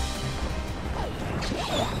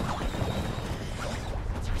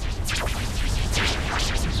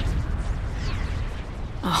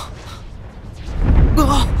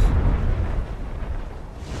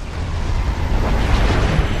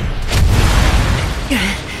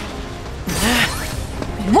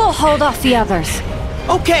 We'll hold off the others.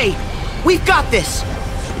 Okay, we've got this.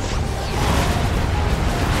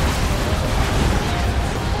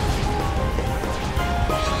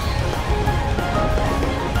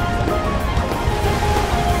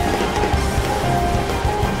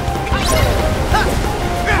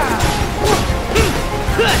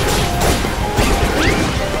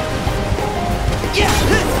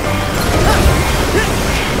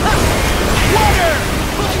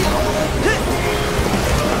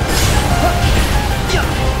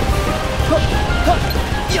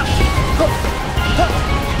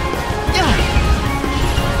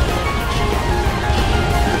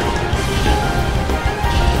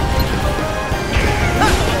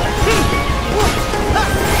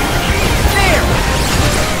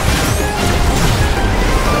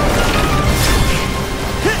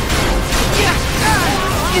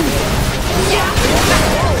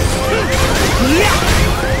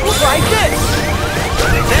 Like this!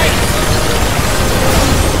 Thanks!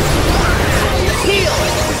 Heal!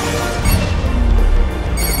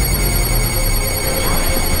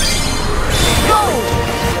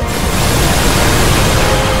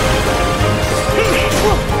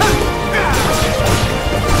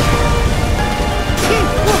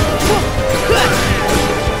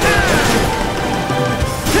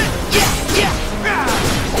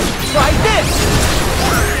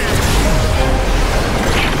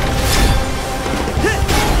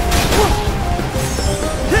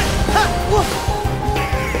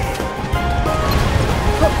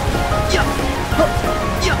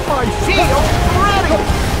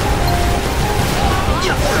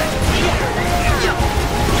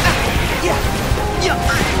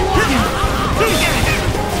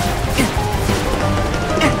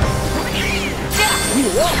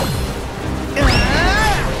 Go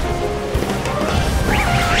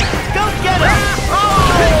get him!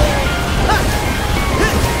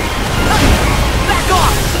 Back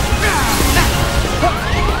off!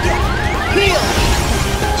 Heal!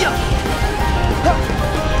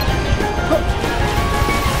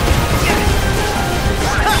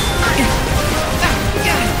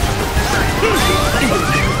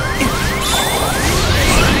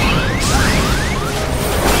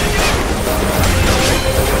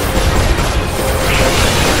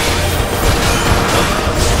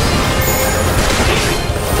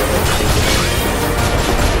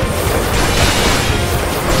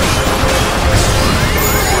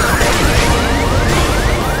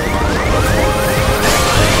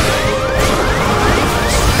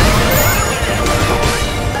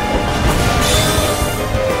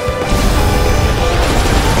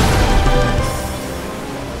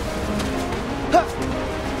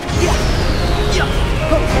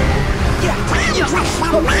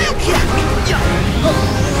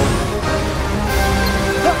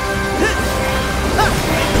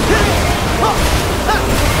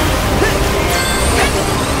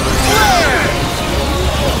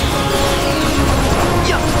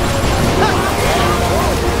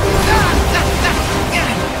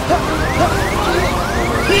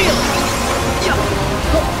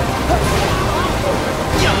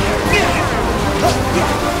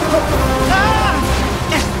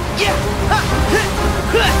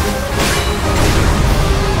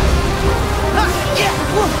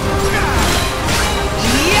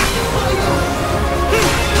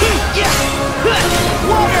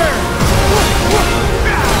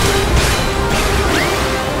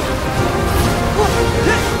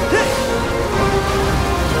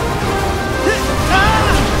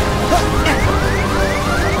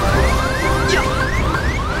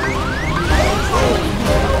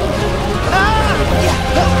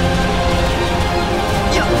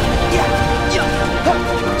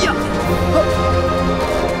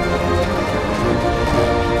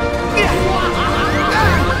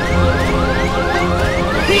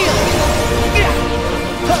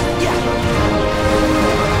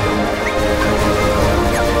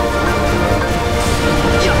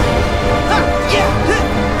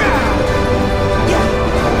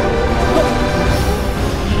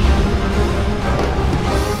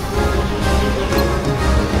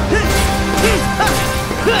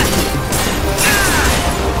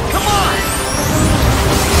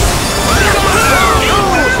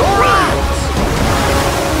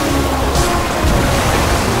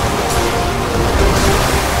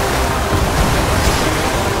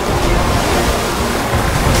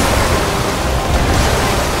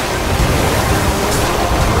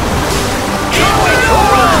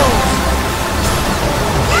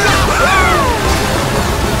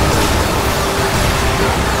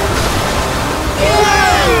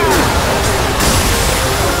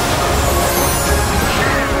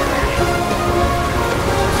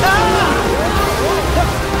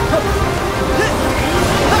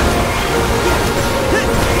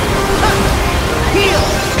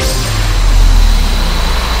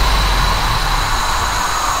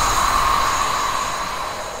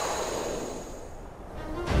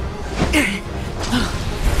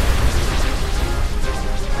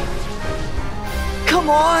 Come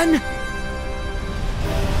on!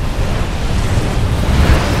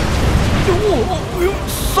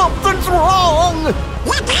 Something's wrong!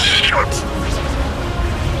 Look out!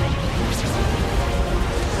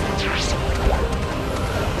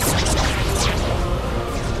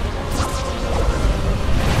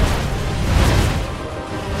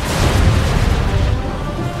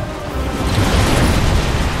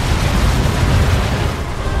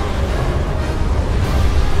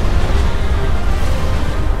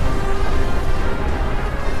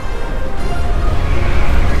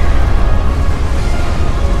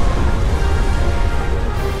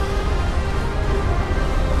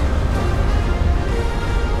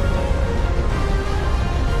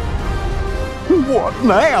 What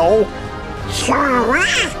now?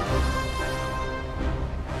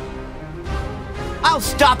 I'll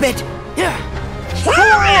stop it!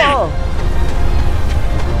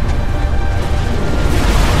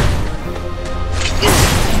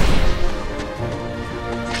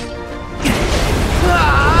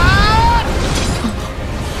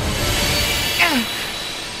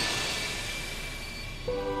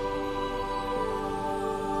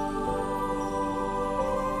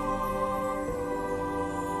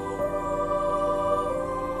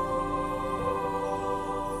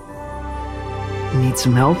 Need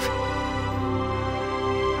some help?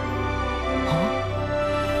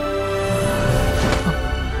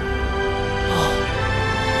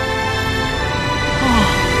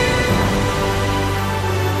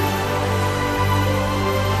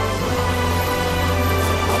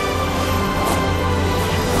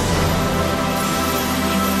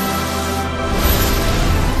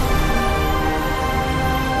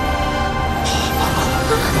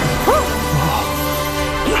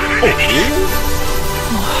 What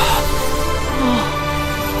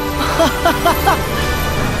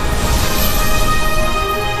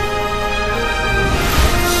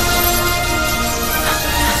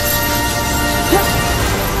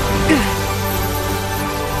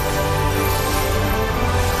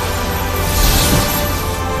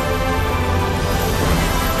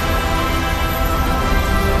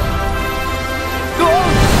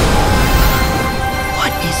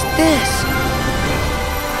is this?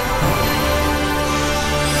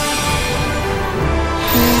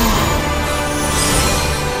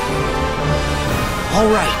 All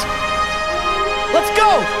right. Let's go!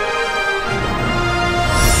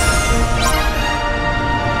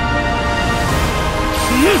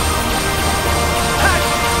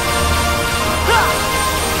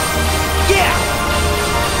 Yeah!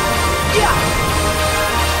 Yeah!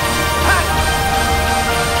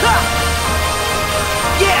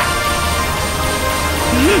 Yeah! Yeah! Yeah!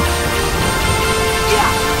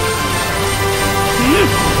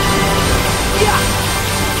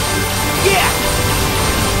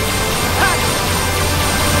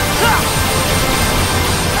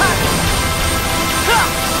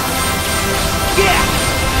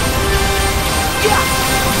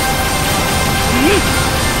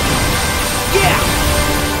 Yeah!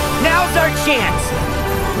 Now's our chance!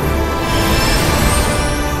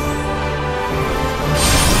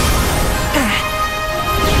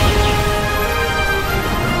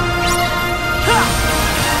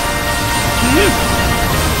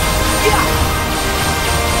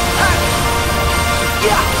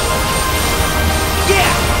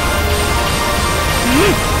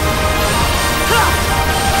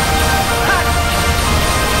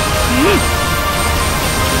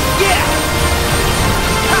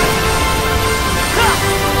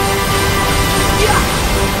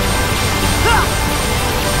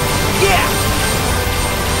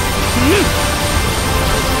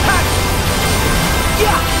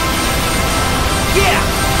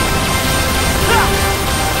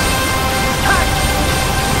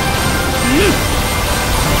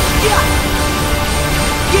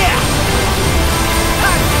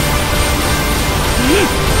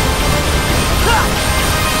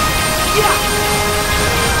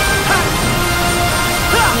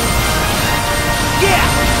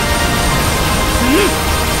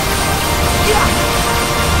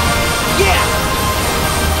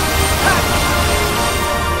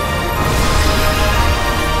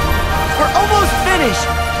 We're almost finished!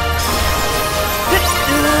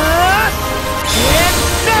 And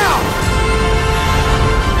now!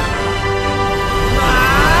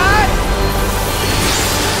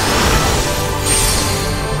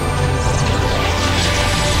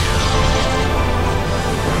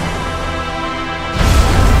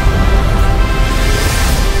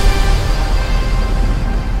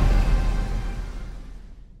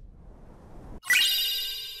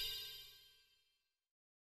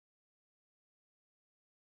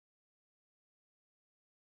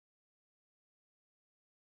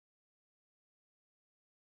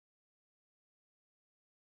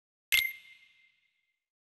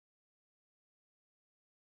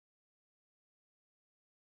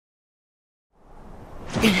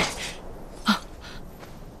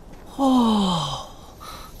 Oh.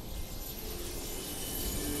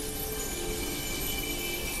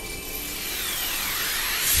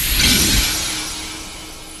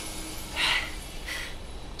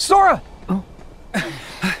 Sora! Oh.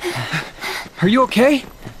 Are you okay?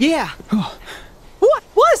 Yeah. What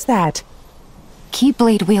was that?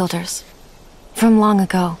 Keyblade wielders. From long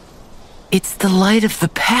ago. It's the light of the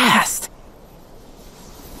past.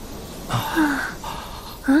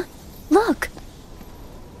 Huh? Look.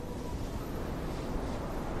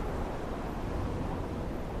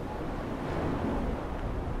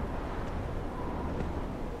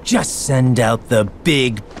 Just send out the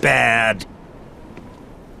big bad.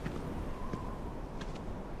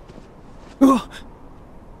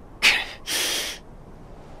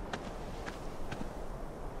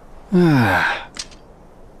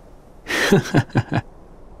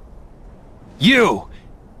 You!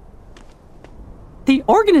 The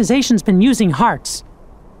organization's been using hearts.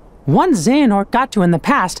 One Xehanort got to in the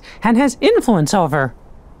past and has influence over.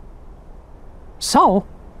 So,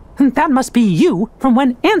 that must be you from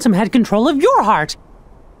when Ansem had control of your heart.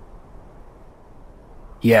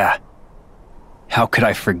 Yeah. How could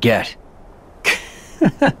I forget?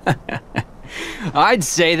 I'd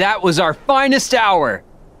say that was our finest hour.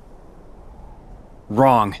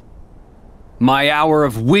 Wrong. My hour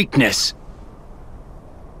of weakness.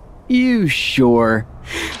 You sure?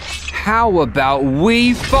 How about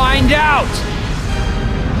we find out?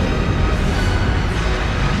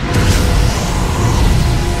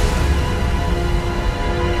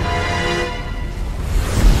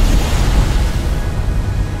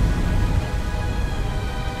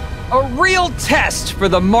 real test for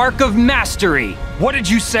the mark of mastery. What did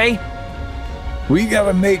you say? We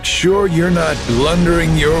gotta make sure you're not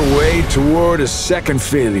blundering your way toward a second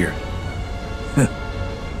failure.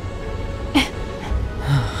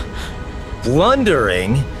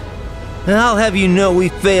 Blundering? I'll have you know we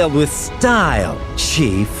failed with style,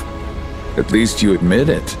 Chief. At least you admit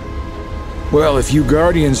it. Well, if you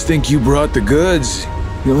Guardians think you brought the goods,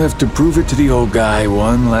 you'll have to prove it to the old guy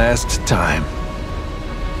one last time.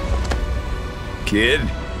 Kid,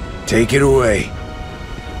 take it away.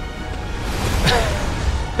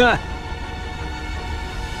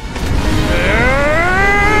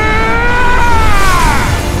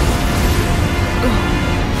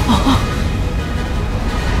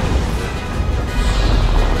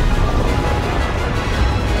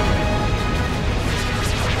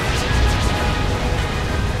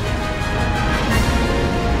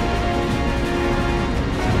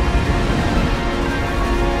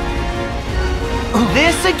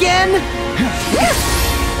 This again?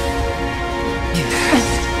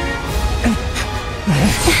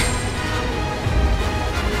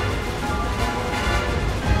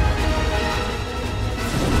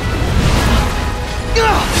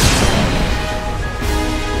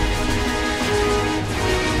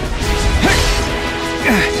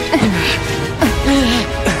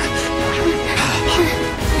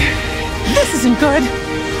 This isn't good.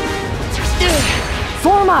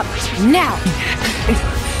 Form up, now!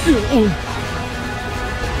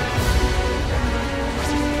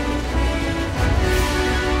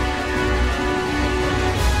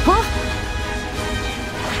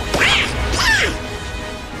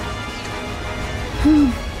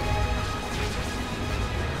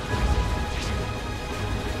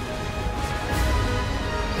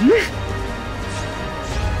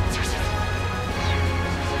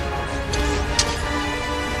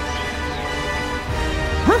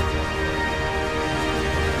 Huh?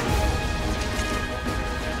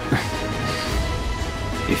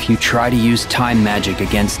 If you try to use time magic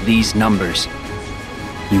against these numbers,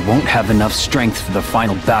 you won't have enough strength for the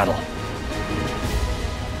final battle.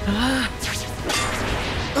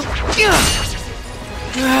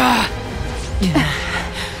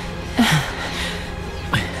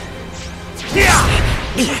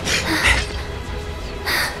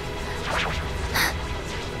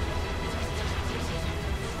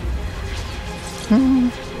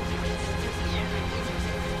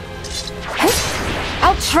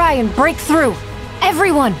 I'll try and break through.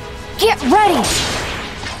 Everyone, get ready!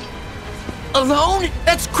 Alone?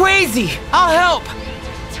 That's crazy! I'll help!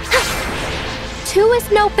 Two is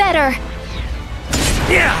no better.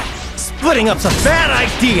 Yeah! Splitting up's a bad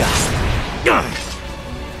idea!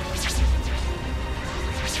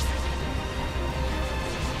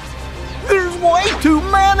 There's way too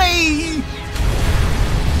many!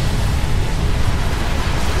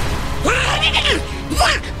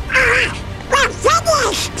 We're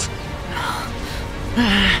finished!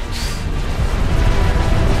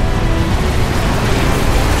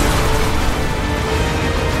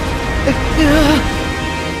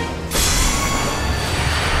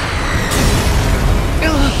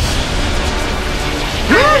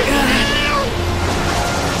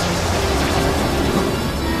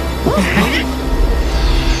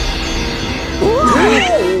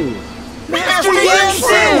 Master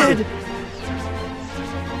Yen!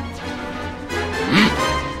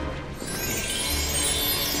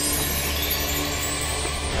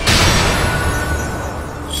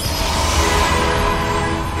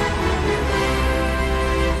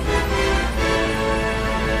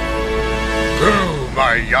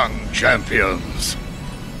 My young champions.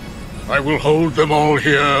 I will hold them all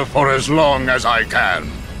here for as long as I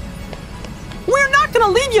can. We're not gonna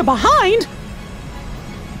leave you behind!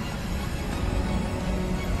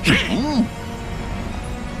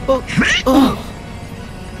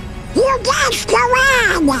 You guys go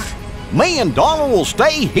on! Me and Donald will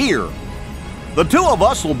stay here. The two of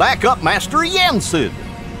us will back up Master Yensid.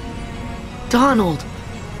 Donald.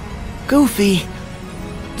 Goofy.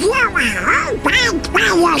 You are all bad by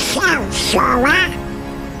yourself, Sora.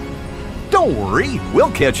 Don't worry,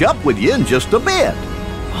 we'll catch up with you in just a bit.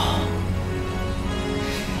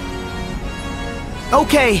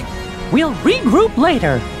 Okay, we'll regroup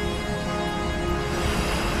later.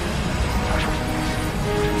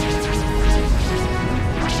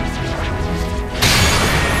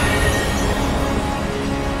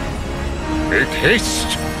 Make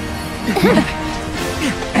haste!